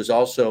Bonus, who was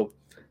also,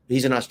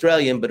 he's an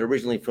Australian, but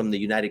originally from the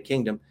United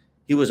Kingdom.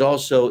 He was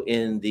also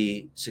in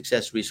the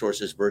Success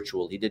Resources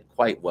Virtual. He did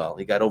quite well.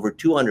 He got over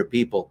 200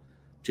 people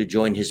to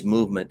join his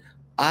movement.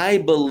 I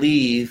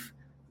believe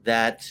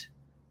that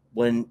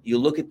when you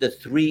look at the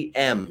 3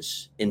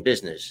 M's in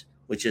business,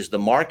 which is the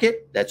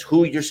market, that's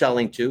who you're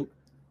selling to,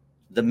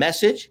 the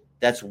message,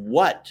 that's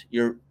what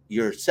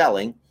you're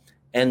selling,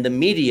 and the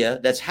media,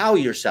 that's how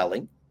you're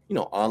selling,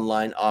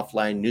 online,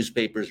 offline,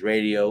 newspapers,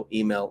 radio,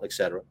 email,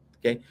 etc.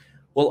 Okay.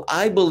 Well,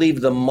 I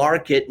believe the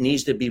market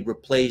needs to be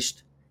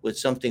replaced with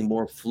something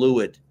more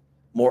fluid,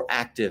 more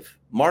active.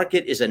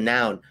 Market is a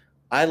noun.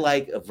 I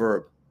like a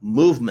verb,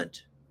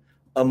 movement.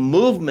 A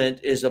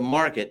movement is a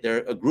market.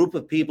 They're a group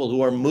of people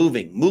who are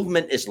moving.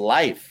 Movement is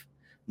life.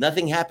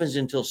 Nothing happens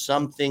until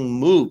something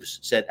moves,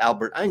 said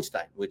Albert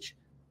Einstein, which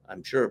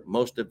I'm sure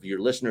most of your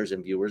listeners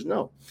and viewers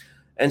know.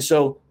 And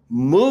so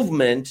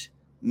movement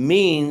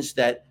means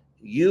that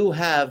you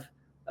have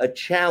a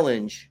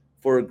challenge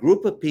for a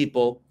group of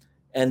people,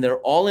 and they're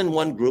all in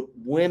one group.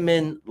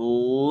 Women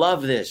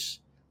love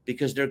this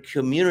because they're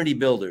community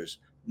builders.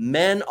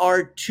 Men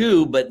are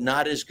too, but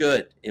not as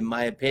good, in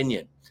my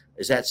opinion.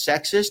 Is that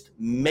sexist?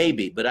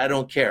 Maybe, but I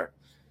don't care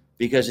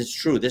because it's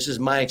true. This is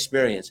my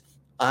experience.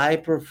 I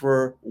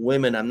prefer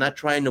women. I'm not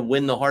trying to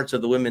win the hearts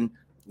of the women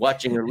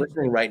watching or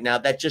listening right now.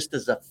 That just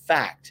is a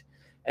fact.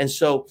 And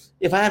so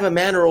if I have a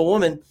man or a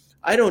woman,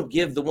 I don't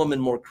give the woman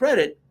more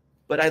credit,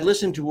 but I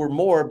listen to her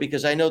more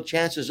because I know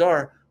chances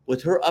are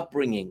with her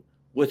upbringing,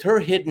 with her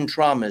hidden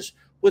traumas,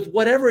 with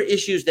whatever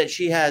issues that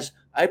she has,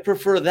 I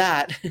prefer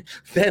that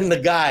than the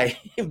guy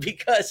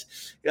because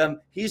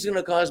he's going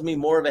to cause me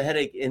more of a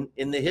headache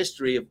in the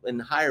history of in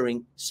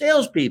hiring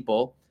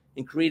salespeople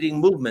and creating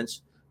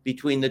movements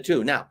between the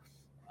two. Now,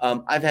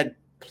 I've had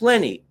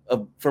plenty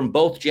of from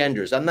both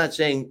genders. I'm not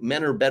saying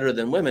men are better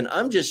than women.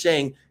 I'm just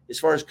saying as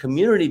far as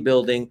community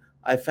building,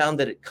 I found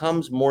that it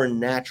comes more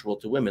natural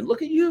to women.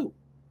 Look at you.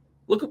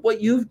 Look at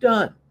what you've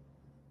done.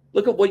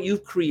 Look at what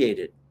you've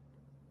created.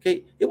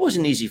 Okay, it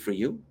wasn't easy for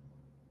you.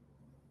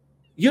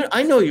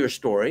 I know your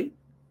story.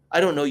 I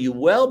don't know you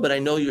well, but I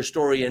know your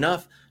story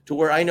enough to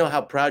where I know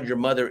how proud your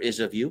mother is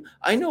of you.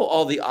 I know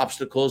all the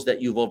obstacles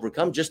that you've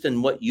overcome just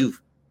in what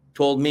you've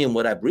told me and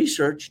what I've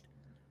researched.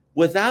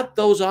 Without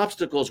those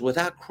obstacles,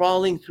 without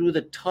crawling through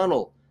the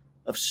tunnel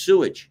of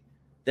sewage,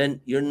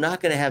 then you're not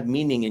going to have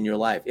meaning in your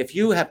life. If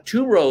you have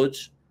 2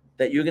 roads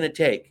that you're going to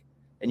take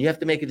and you have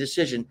to make a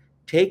decision,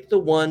 take the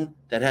one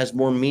that has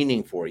more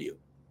meaning for you.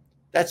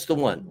 That's the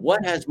one.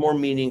 What has more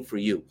meaning for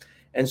you?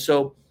 And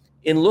so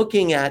in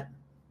looking at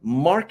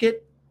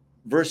market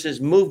versus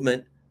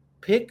movement,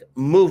 pick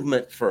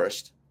movement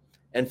first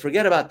and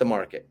forget about the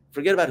market.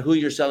 Forget about who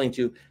you're selling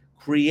to.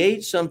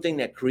 Create something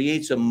that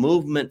creates a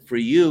movement for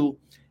you.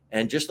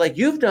 And just like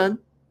you've done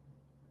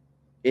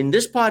in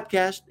this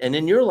podcast and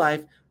in your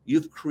life,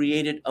 you've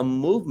created a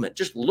movement.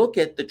 Just look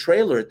at the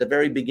trailer at the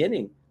very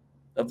beginning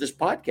of this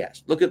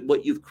podcast. Look at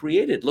what you've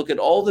created. Look at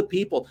all the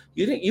people.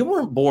 You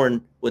weren't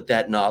born with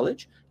that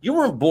knowledge. You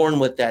weren't born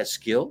with that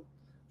skill.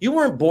 You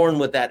weren't born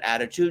with that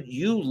attitude.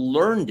 You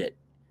learned it.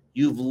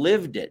 You've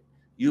lived it.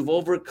 You've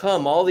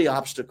overcome all the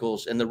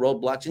obstacles and the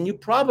roadblocks, and you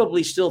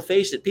probably still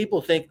face it.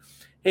 People think,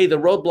 hey, the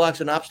roadblocks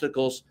and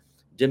obstacles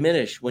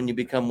diminish when you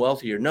become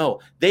wealthier. No,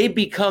 they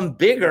become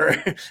bigger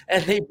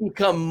and they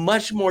become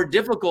much more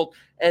difficult.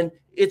 And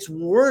it's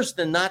worse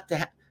than not to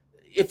have.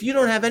 If you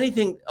don't have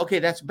anything, okay,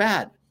 that's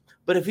bad.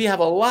 But if you have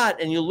a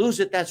lot and you lose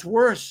it, that's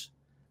worse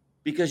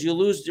because you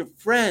lose your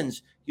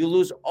friends. You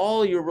lose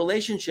all your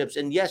relationships.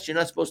 And yes, you're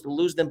not supposed to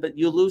lose them, but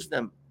you lose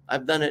them.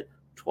 I've done it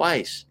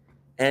twice.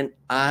 and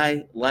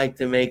I like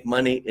to make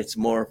money. It's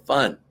more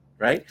fun,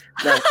 right?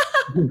 Now,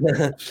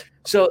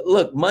 so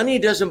look, money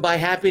doesn't buy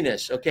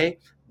happiness, okay?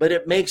 But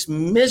it makes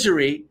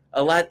misery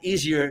a lot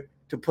easier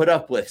to put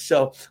up with.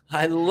 So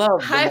I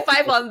love High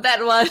five on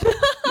that one.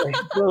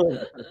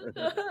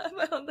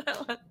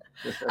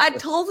 I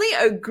totally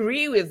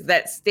agree with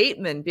that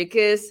statement,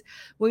 because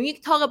when we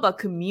talk about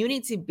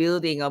community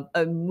building of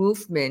a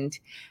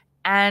movement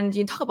and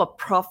you talk about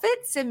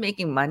profits and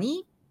making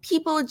money,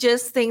 people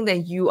just think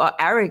that you are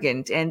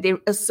arrogant and they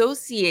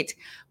associate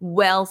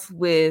wealth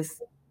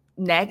with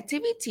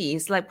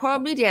negativities. Like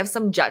probably they have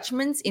some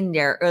judgments in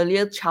their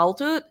earlier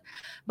childhood.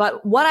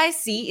 But what I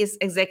see is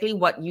exactly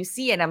what you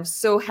see. And I'm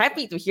so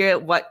happy to hear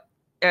what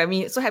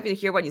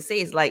you say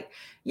is like,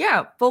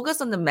 yeah, focus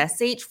on the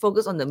message,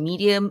 focus on the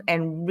medium,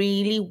 and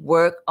really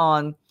work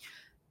on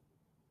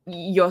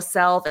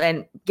yourself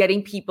and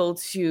getting people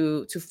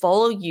to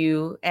follow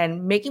you.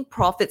 And making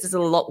profits is a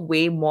lot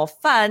way more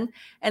fun.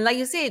 And like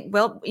you said,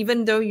 well,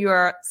 even though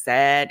you're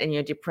sad and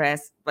you're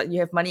depressed, but you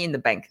have money in the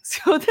bank.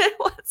 So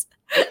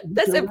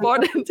that's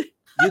important.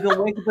 You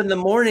can wake up in the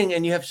morning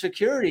and you have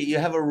security. You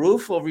have a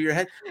roof over your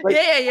head. Like,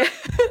 yeah.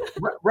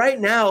 Right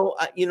now,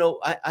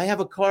 I have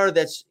a car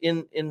that's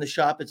in the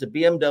shop. It's a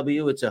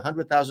BMW. It's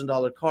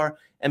 $100,000 car.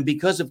 And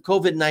because of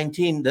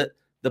COVID-19,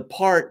 the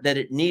part that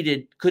it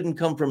needed couldn't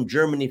come from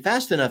Germany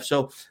fast enough.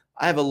 So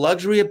I have a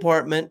luxury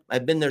apartment.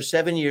 I've been there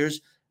 7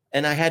 years,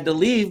 and I had to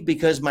leave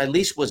because my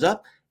lease was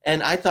up.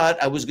 And I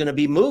thought I was going to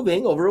be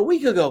moving over a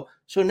week ago.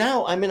 So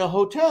now I'm in a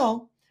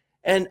hotel,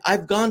 and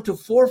I've gone to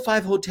 4 or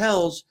 5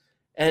 hotels.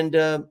 And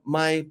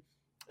my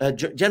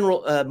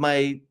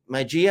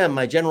GM,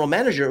 my general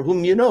manager,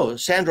 whom you know,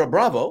 Sandra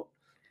Bravo,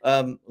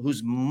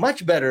 who's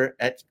much better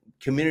at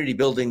community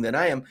building than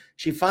I am,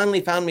 she finally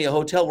found me a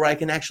hotel where I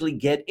can actually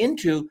get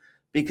into,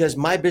 because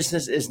my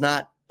business is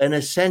not an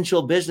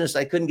essential business.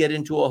 I couldn't get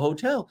into a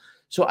hotel.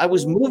 So I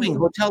was moving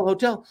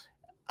hotel.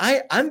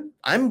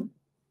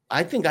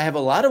 I think I have a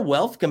lot of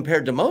wealth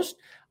compared to most.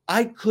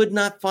 I could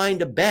not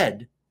find a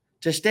bed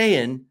to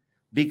stay in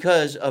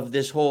because of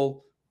this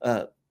whole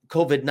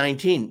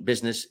COVID-19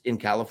 business in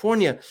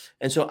California.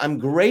 And so I'm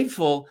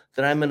grateful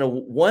that I'm in a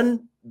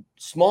 1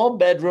 small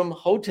bedroom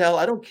hotel.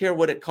 I don't care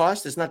what it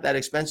costs. It's not that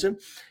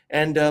expensive.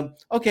 And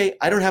okay,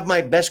 I don't have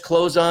my best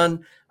clothes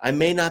on. I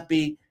may not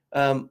be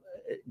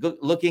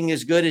looking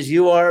as good as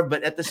you are,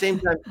 but at the same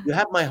time, you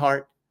have my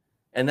heart.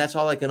 And that's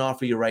all I can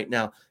offer you right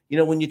now.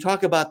 When you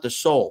talk about the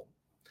soul,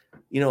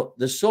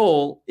 the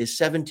soul is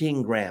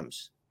 17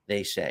 grams,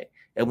 they say.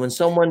 And when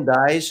someone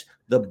dies,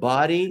 the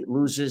body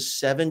loses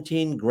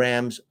 17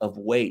 grams of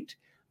weight.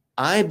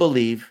 I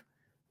believe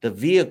the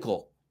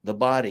vehicle, the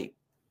body,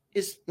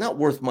 is not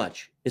worth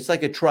much. It's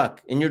like a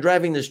truck, and you're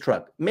driving this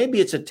truck. Maybe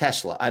it's a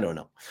Tesla, I don't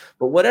know.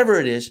 But whatever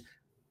it is,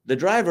 the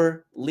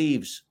driver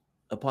leaves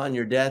upon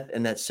your death,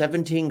 and that's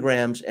 17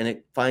 grams, and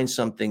it finds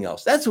something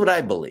else. That's what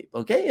I believe,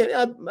 okay?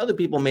 Other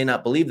people may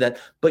not believe that,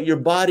 but your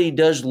body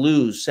does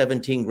lose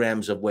 17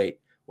 grams of weight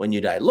when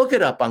you die. Look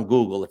it up on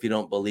Google if you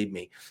don't believe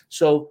me.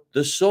 So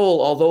the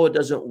soul, although it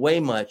doesn't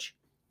weigh much,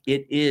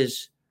 it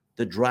is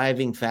the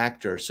driving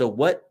factor. So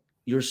what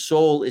your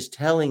soul is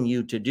telling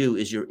you to do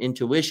is your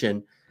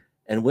intuition.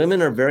 And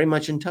women are very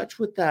much in touch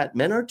with that.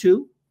 Men are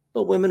too,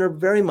 but women are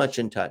very much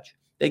in touch.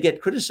 They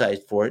get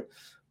criticized for it.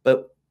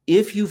 But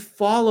if you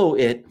follow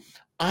it,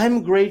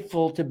 I'm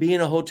grateful to be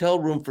in a hotel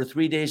room for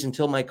 3 days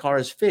until my car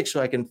is fixed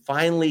so I can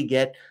finally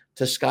get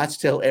to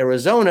Scottsdale,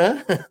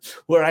 Arizona,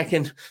 where I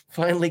can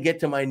finally get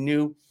to my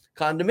new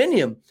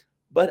condominium.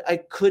 But I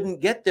couldn't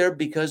get there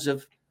because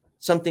of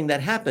something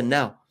that happened.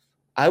 Now,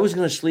 I was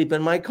going to sleep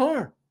in my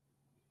car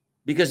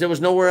because there was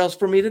nowhere else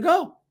for me to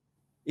go.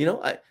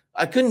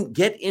 I couldn't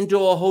get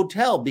into a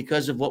hotel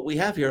because of what we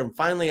have here. And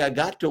finally, I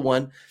got to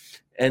one,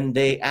 and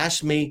they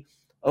asked me,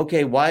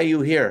 okay, why are you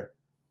here?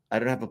 I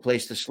don't have a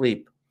place to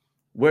sleep.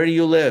 Where do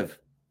you live?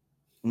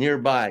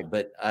 Nearby,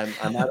 but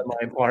I'm out of my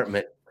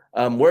apartment.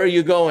 Where are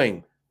you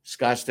going?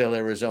 Scottsdale,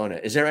 Arizona.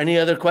 Is there any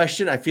other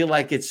question? I feel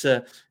like it's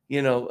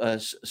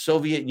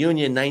Soviet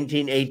Union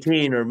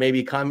 1918 or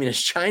maybe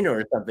communist China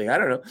or something. I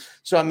don't know.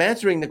 So I'm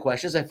answering the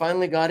questions. I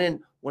finally got in.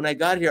 When I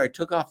got here, I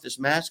took off this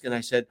mask and I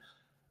said,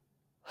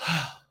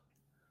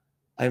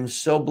 I'm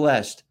so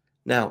blessed.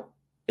 Now,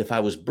 if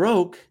I was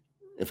broke,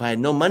 if I had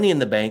no money in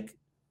the bank,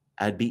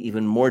 I'd be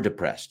even more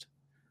depressed.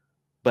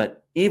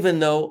 But even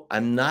though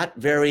I'm not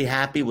very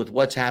happy with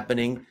what's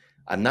happening,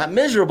 I'm not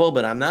miserable,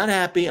 but I'm not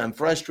happy. I'm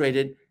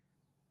frustrated.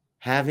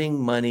 Having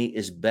money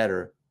is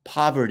better.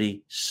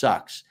 Poverty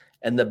sucks.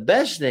 And the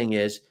best thing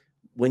is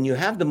when you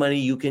have the money,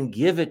 you can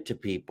give it to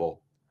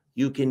people.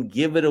 You can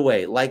give it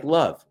away like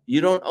love. You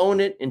don't own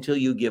it until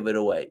you give it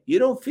away. You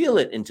don't feel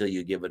it until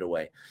you give it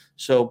away.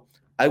 So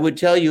I would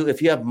tell you,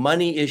 if you have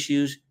money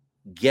issues,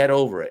 get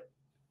over it.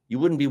 You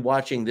wouldn't be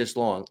watching this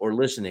long or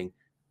listening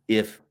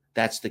if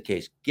that's the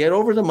case. Get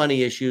over the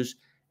money issues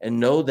and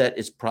know that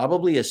it's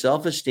probably a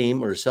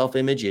self-esteem or a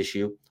self-image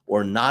issue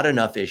or not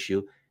enough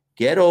issue.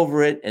 Get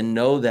over it and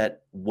know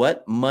that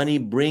what money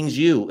brings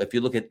you, if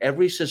you look at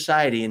every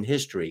society in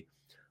history,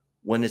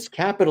 when it's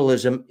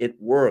capitalism, it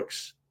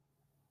works.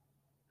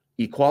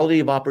 Equality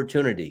of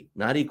opportunity,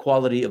 not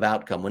equality of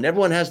outcome. When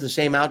everyone has the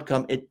same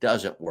outcome, it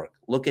doesn't work.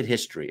 Look at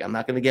history. I'm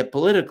not going to get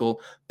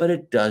political, but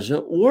it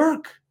doesn't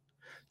work.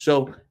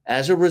 So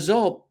as a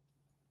result,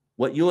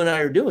 what you and I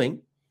are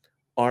doing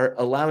are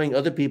allowing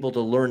other people to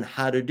learn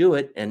how to do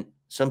it. And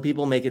some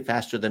people make it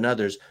faster than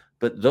others,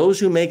 but those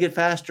who make it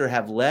faster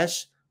have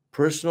less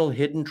personal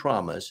hidden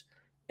traumas,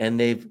 and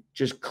they've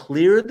just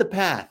cleared the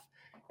path.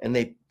 And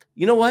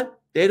you know what?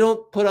 They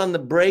don't put on the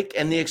brake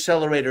and the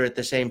accelerator at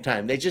the same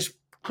time. They just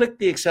click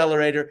the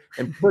accelerator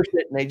and push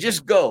it, and they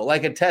just go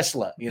like a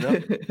Tesla,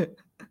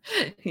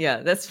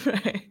 Yeah, that's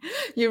right.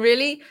 You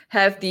really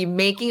have the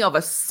making of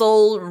a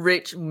soul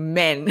rich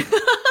man.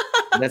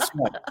 That's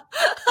right.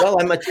 Well,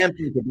 I'm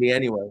attempting to be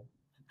anyway.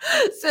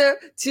 So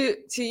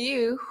to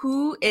you,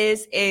 who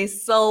is a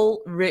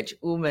soul rich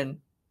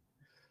woman?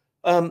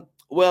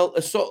 Well,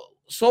 a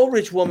soul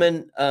rich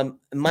woman,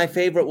 my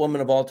favorite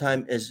woman of all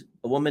time is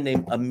a woman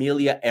named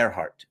Amelia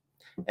Earhart.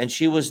 And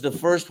she was the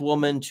first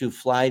woman to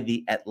fly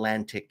the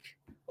Atlantic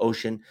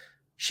Ocean.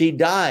 She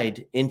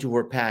died into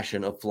her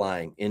passion of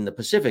flying in the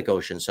Pacific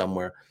Ocean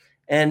somewhere.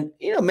 And,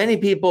 many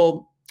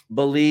people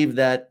believe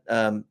that,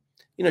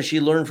 she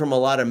learned from a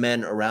lot of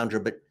men around her,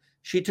 but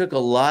she took a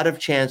lot of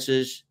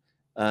chances.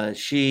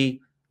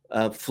 She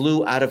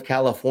flew out of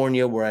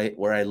California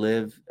where I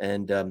live.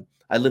 And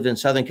I lived in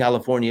Southern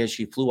California.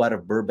 She flew out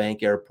of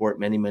Burbank Airport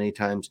many, many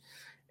times.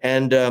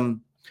 And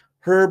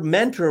her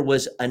mentor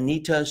was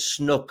Anita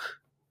Snook.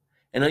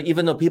 And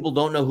even though people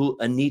don't know who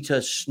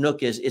Anita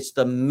Snook is, it's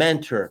the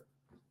mentor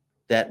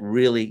that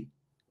really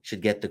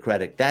should get the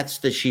credit. That's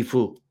the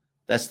Shifu.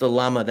 That's the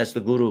Lama. That's the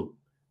guru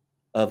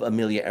of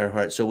Amelia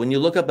Earhart. So when you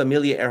look up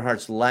Amelia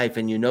Earhart's life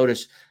and you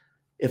notice,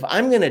 if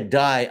I'm going to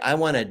die, I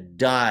want to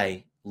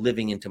die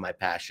living into my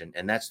passion.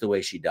 And that's the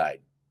way she died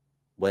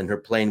when her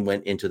plane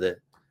went into the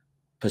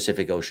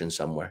Pacific Ocean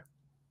somewhere.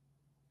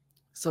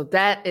 So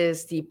that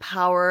is the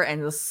power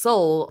and the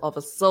soul of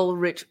a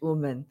soul-rich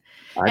woman.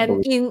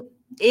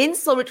 In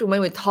Soul Rich Woman,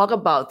 we talk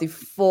about the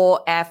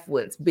 4 F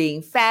words: being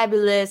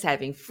fabulous,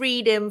 having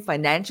freedom,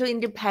 financial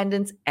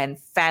independence, and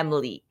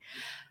family.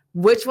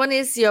 Which one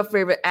is your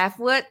favorite F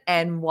word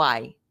and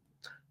why?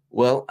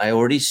 Well, I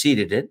already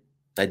seeded it.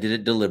 I did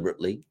it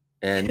deliberately.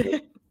 And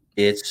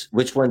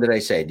which one did I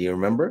say? Do you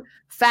remember?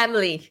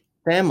 Family.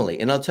 Family.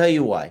 And I'll tell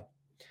you why.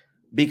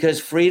 Because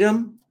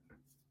freedom,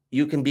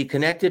 you can be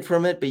connected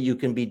from it, but you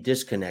can be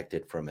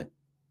disconnected from it.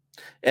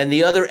 And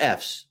the other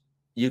F's,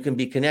 you can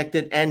be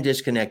connected and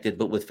disconnected,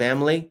 but with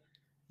family,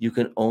 you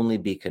can only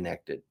be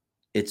connected.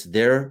 It's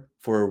there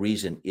for a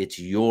reason. It's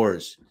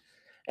yours.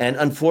 And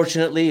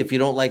unfortunately, if you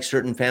don't like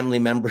certain family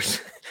members,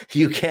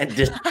 you can't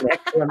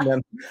disconnect from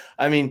them.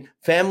 I mean,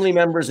 family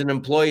members and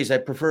employees, I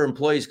prefer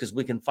employees because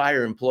we can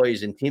fire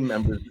employees and team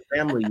members.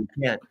 Family, you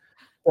can't.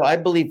 So I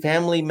believe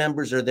family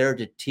members are there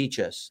to teach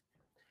us.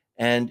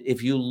 And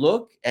if you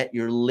look at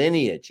your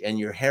lineage and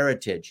your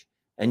heritage,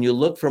 and you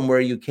look from where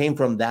you came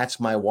from, that's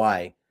my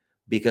why.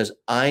 Because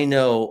I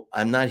know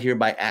I'm not here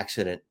by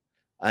accident.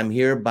 I'm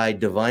here by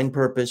divine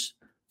purpose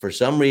for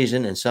some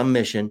reason and some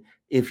mission.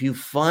 If you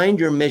find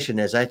your mission,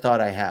 as I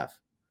thought I have,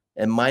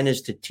 and mine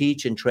is to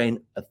teach and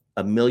train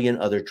a million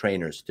other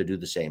trainers to do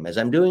the same, as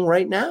I'm doing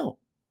right now.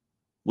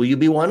 Will you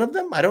be one of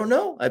them? I don't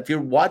know. If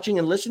you're watching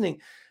and listening,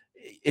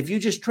 if you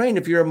just train,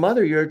 if you're a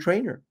mother, you're a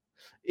trainer.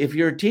 If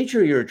you're a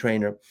teacher, you're a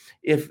trainer.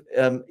 If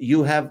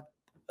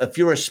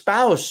you're a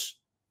spouse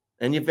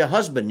and if you're a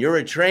husband, you're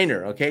a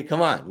trainer. Okay,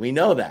 come on. We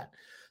know that.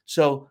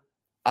 So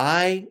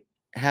I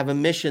have a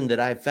mission that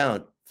I've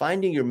found.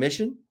 Finding your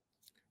mission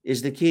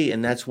is the key.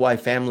 And that's why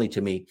family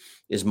to me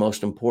is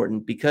most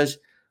important, because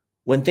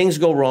when things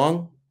go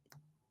wrong,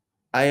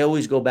 I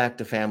always go back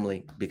to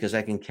family because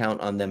I can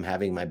count on them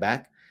having my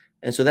back.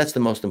 And so that's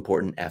the most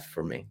important F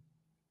for me.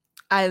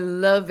 I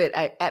love it.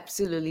 I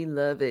absolutely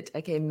love it.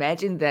 I can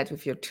imagine that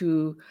with your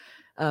 2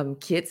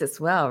 kids as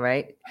well,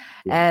 right?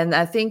 Yeah. And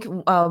I think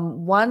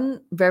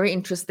one very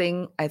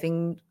interesting,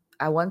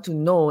 I want to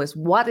know is,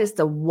 what is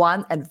the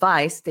one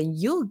advice that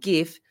you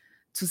give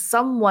to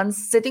someone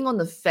sitting on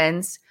the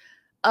fence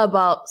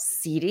about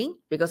seeding?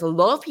 Because a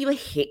lot of people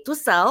hate to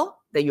sell,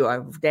 that you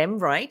are damn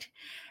right,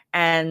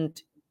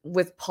 and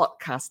with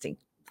podcasting.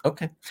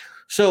 Okay.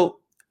 So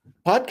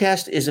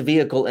podcast is a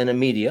vehicle and a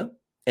media,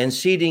 and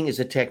seeding is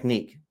a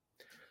technique.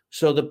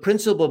 So the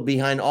principle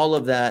behind all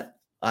of that,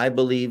 I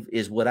believe,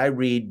 is what I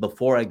read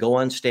before I go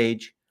on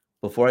stage,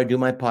 before I do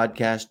my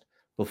podcast,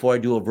 before I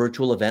do a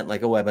virtual event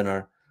like a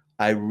webinar.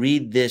 I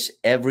read this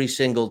every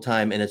single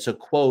time, and it's a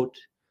quote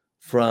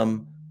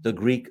from the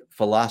Greek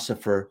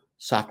philosopher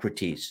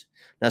Socrates.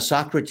 Now,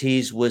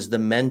 Socrates was the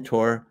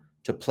mentor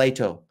to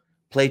Plato.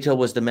 Plato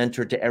was the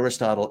mentor to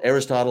Aristotle.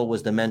 Aristotle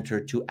was the mentor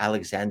to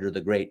Alexander the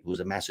Great, who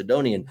was a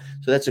Macedonian.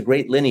 So that's a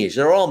great lineage.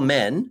 They're all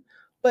men,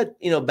 but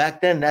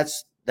back then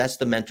that's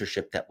the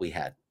mentorship that we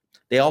had.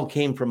 They all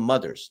came from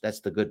mothers.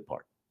 That's the good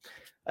part.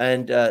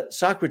 And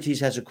Socrates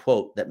has a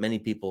quote that many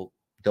people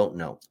don't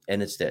know,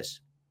 and it's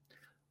this: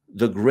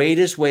 the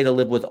greatest way to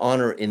live with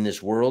honor in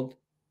this world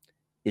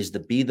is to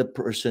be the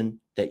person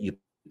that you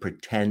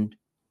pretend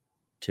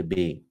to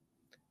be.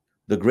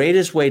 The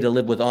greatest way to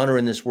live with honor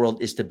in this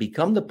world is to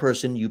become the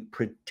person you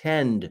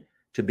pretend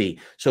to be.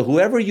 So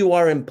whoever you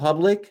are in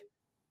public,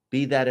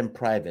 be that in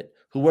private.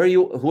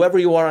 Whoever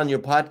you are on your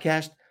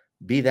podcast,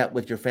 be that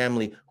with your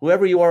family.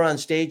 Whoever you are on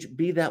stage,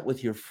 be that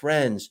with your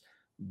friends.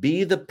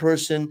 Be the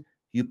person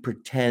you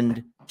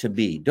pretend to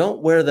be.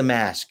 Don't wear the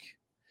mask.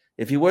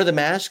 If you wear the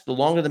mask, the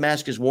longer the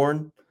mask is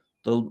worn,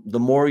 the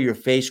more your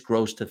face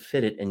grows to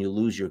fit it and you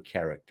lose your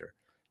character.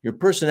 Your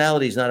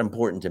personality is not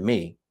important to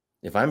me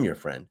if I'm your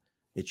friend.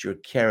 It's your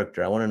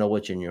character. I want to know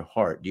what's in your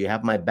heart. Do you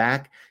have my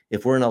back?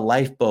 If we're in a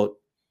lifeboat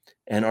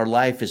and our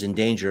life is in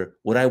danger,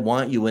 would I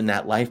want you in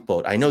that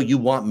lifeboat? I know you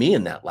want me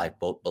in that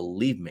lifeboat.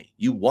 Believe me,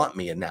 you want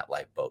me in that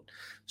lifeboat.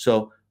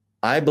 So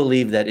I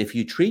believe that if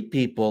you treat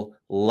people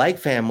like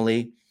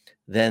family,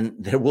 then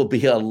there will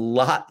be a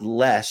lot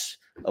less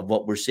of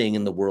what we're seeing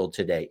in the world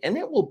today. And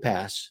it will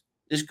pass.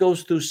 This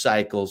goes through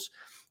cycles.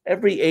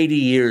 Every 80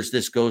 years,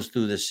 this goes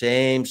through the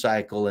same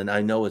cycle, and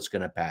I know it's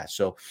going to pass.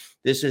 So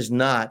this is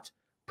not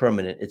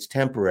permanent. It's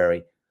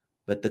temporary.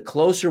 But the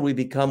closer we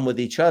become with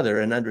each other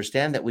and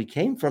understand that we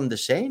came from the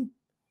same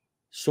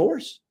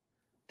source,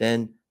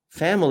 then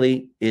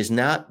family is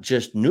not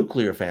just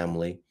nuclear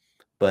family,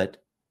 but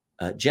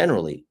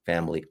generally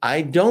family.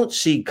 I don't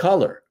see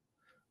color.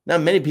 Now,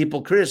 many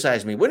people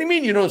criticize me. What do you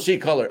mean you don't see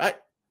color?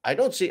 I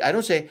don't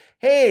say,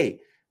 hey,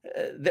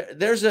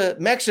 there's a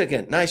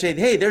Mexican. And I say,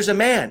 hey, there's a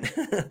man.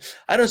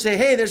 I don't say,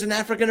 hey, there's an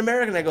African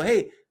American. I go,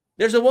 hey,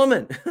 there's a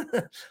woman.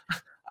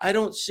 I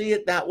don't see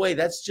it that way.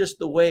 That's just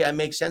the way I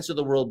make sense of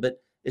the world.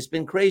 But it's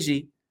been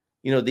crazy,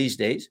 these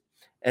days.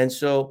 And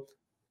so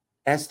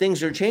as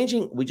things are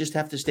changing, we just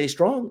have to stay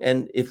strong.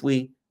 And if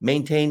we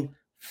maintain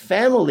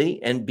family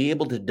and be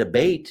able to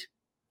debate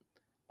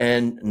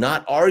and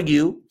not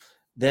argue,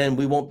 then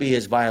we won't be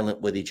as violent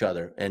with each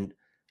other. And,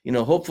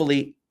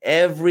 hopefully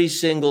every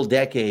single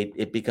decade,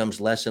 it becomes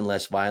less and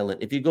less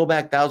violent. If you go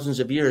back thousands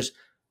of years,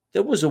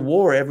 there was a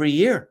war every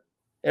year.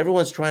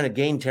 Everyone's trying to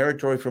gain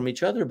territory from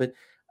each other, but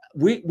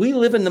we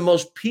live in the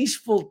most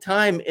peaceful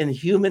time in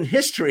human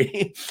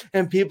history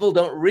and people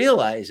don't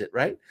realize it,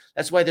 right?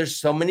 That's why there's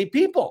so many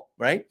people,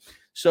 right?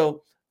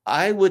 So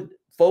I would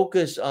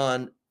focus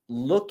on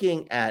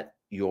looking at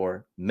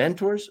your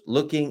mentors,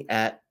 looking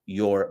at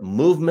your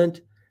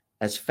movement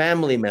as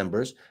family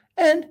members.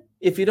 And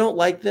if you don't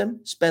like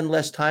them, spend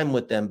less time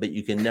with them, but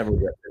you can never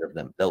get rid of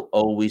them. They'll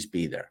always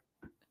be there.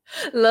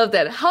 Love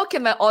that. How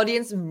can my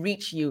audience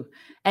reach you?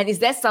 And is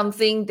that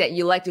something that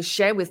you like to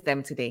share with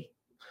them today?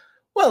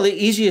 Well, the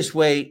easiest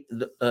way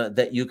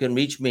that you can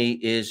reach me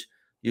is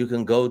you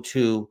can go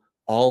to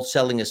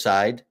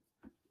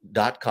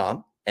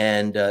allsellingaside.com,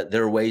 and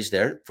there are ways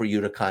there for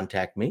you to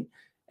contact me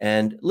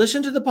and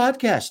listen to the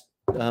podcast.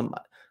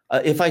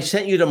 If I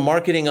sent you to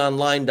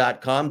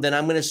marketingonline.com, then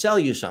I'm going to sell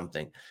you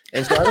something.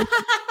 And so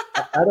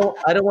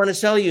I don't want to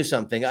sell you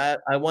something. I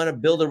want to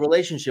build a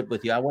relationship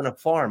with you. I want to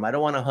farm. I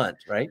don't want to hunt,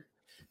 right?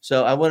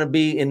 So I want to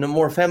be in the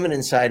more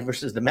feminine side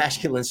versus the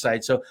masculine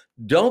side. So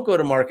don't go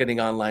to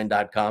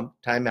marketingonline.com.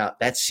 Time out.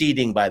 That's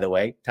seeding, by the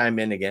way. Time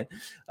in again.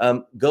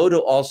 Go to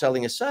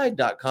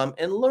allsellingaside.com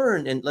and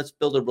learn, and let's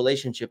build a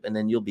relationship, and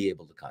then you'll be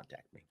able to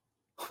contact me.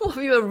 Oh,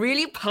 you are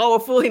really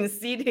powerful in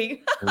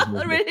seeding.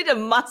 Really the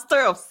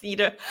master of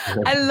seeder.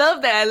 I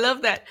love that. I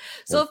love that.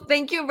 So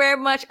thank you very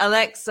much,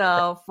 Alex,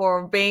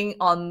 for being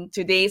on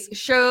today's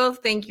show.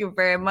 Thank you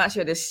very much.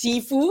 You're the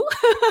Sifu.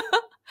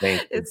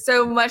 It's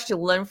so much to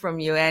learn from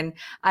you, and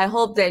I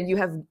hope that you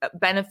have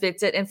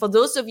benefited. And for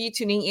those of you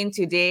tuning in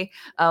today,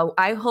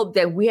 I hope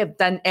that we have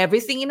done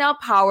everything in our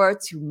power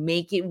to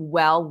make it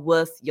well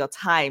worth your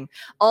time.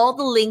 All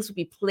the links will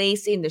be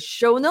placed in the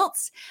show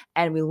notes,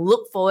 and we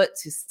look forward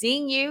to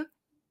seeing you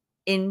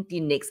in the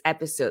next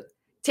episode.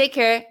 Take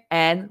care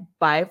and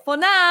bye for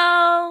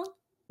now.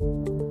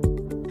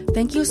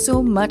 Thank you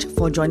so much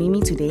for joining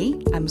me today.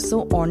 I'm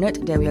so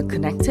honored that we are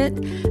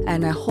connected,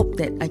 and I hope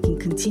that I can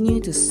continue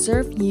to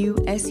serve you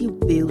as you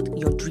build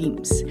your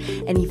dreams.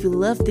 And if you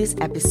love this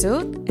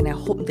episode, and I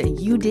hope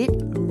that you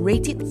did,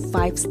 rate it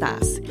 5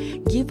 stars.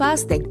 Give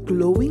us that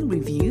glowing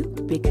review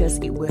because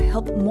it will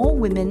help more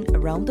women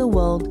around the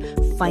world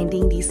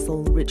finding the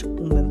Soul Rich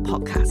Woman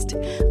podcast.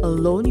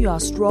 Alone you are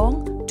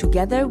strong,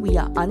 together we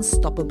are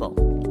unstoppable.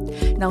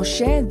 Now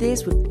share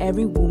this with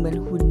every woman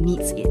who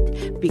needs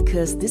it,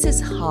 because this is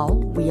how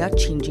we are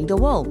changing the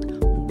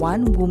world,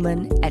 one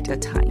woman at a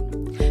time.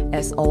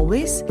 As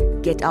always,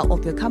 get out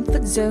of your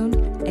comfort zone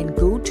and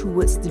go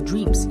towards the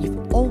dreams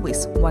you've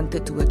always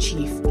wanted to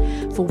achieve.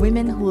 For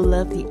women who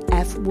love the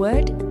F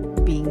word,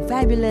 being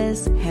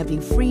fabulous,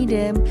 having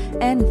freedom,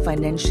 and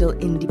financial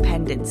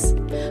independence.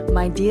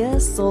 My dear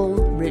soul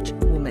rich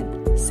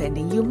woman,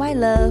 sending you my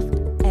love,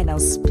 and I'll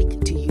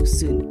speak to you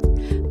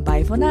soon.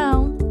 Bye for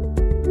now.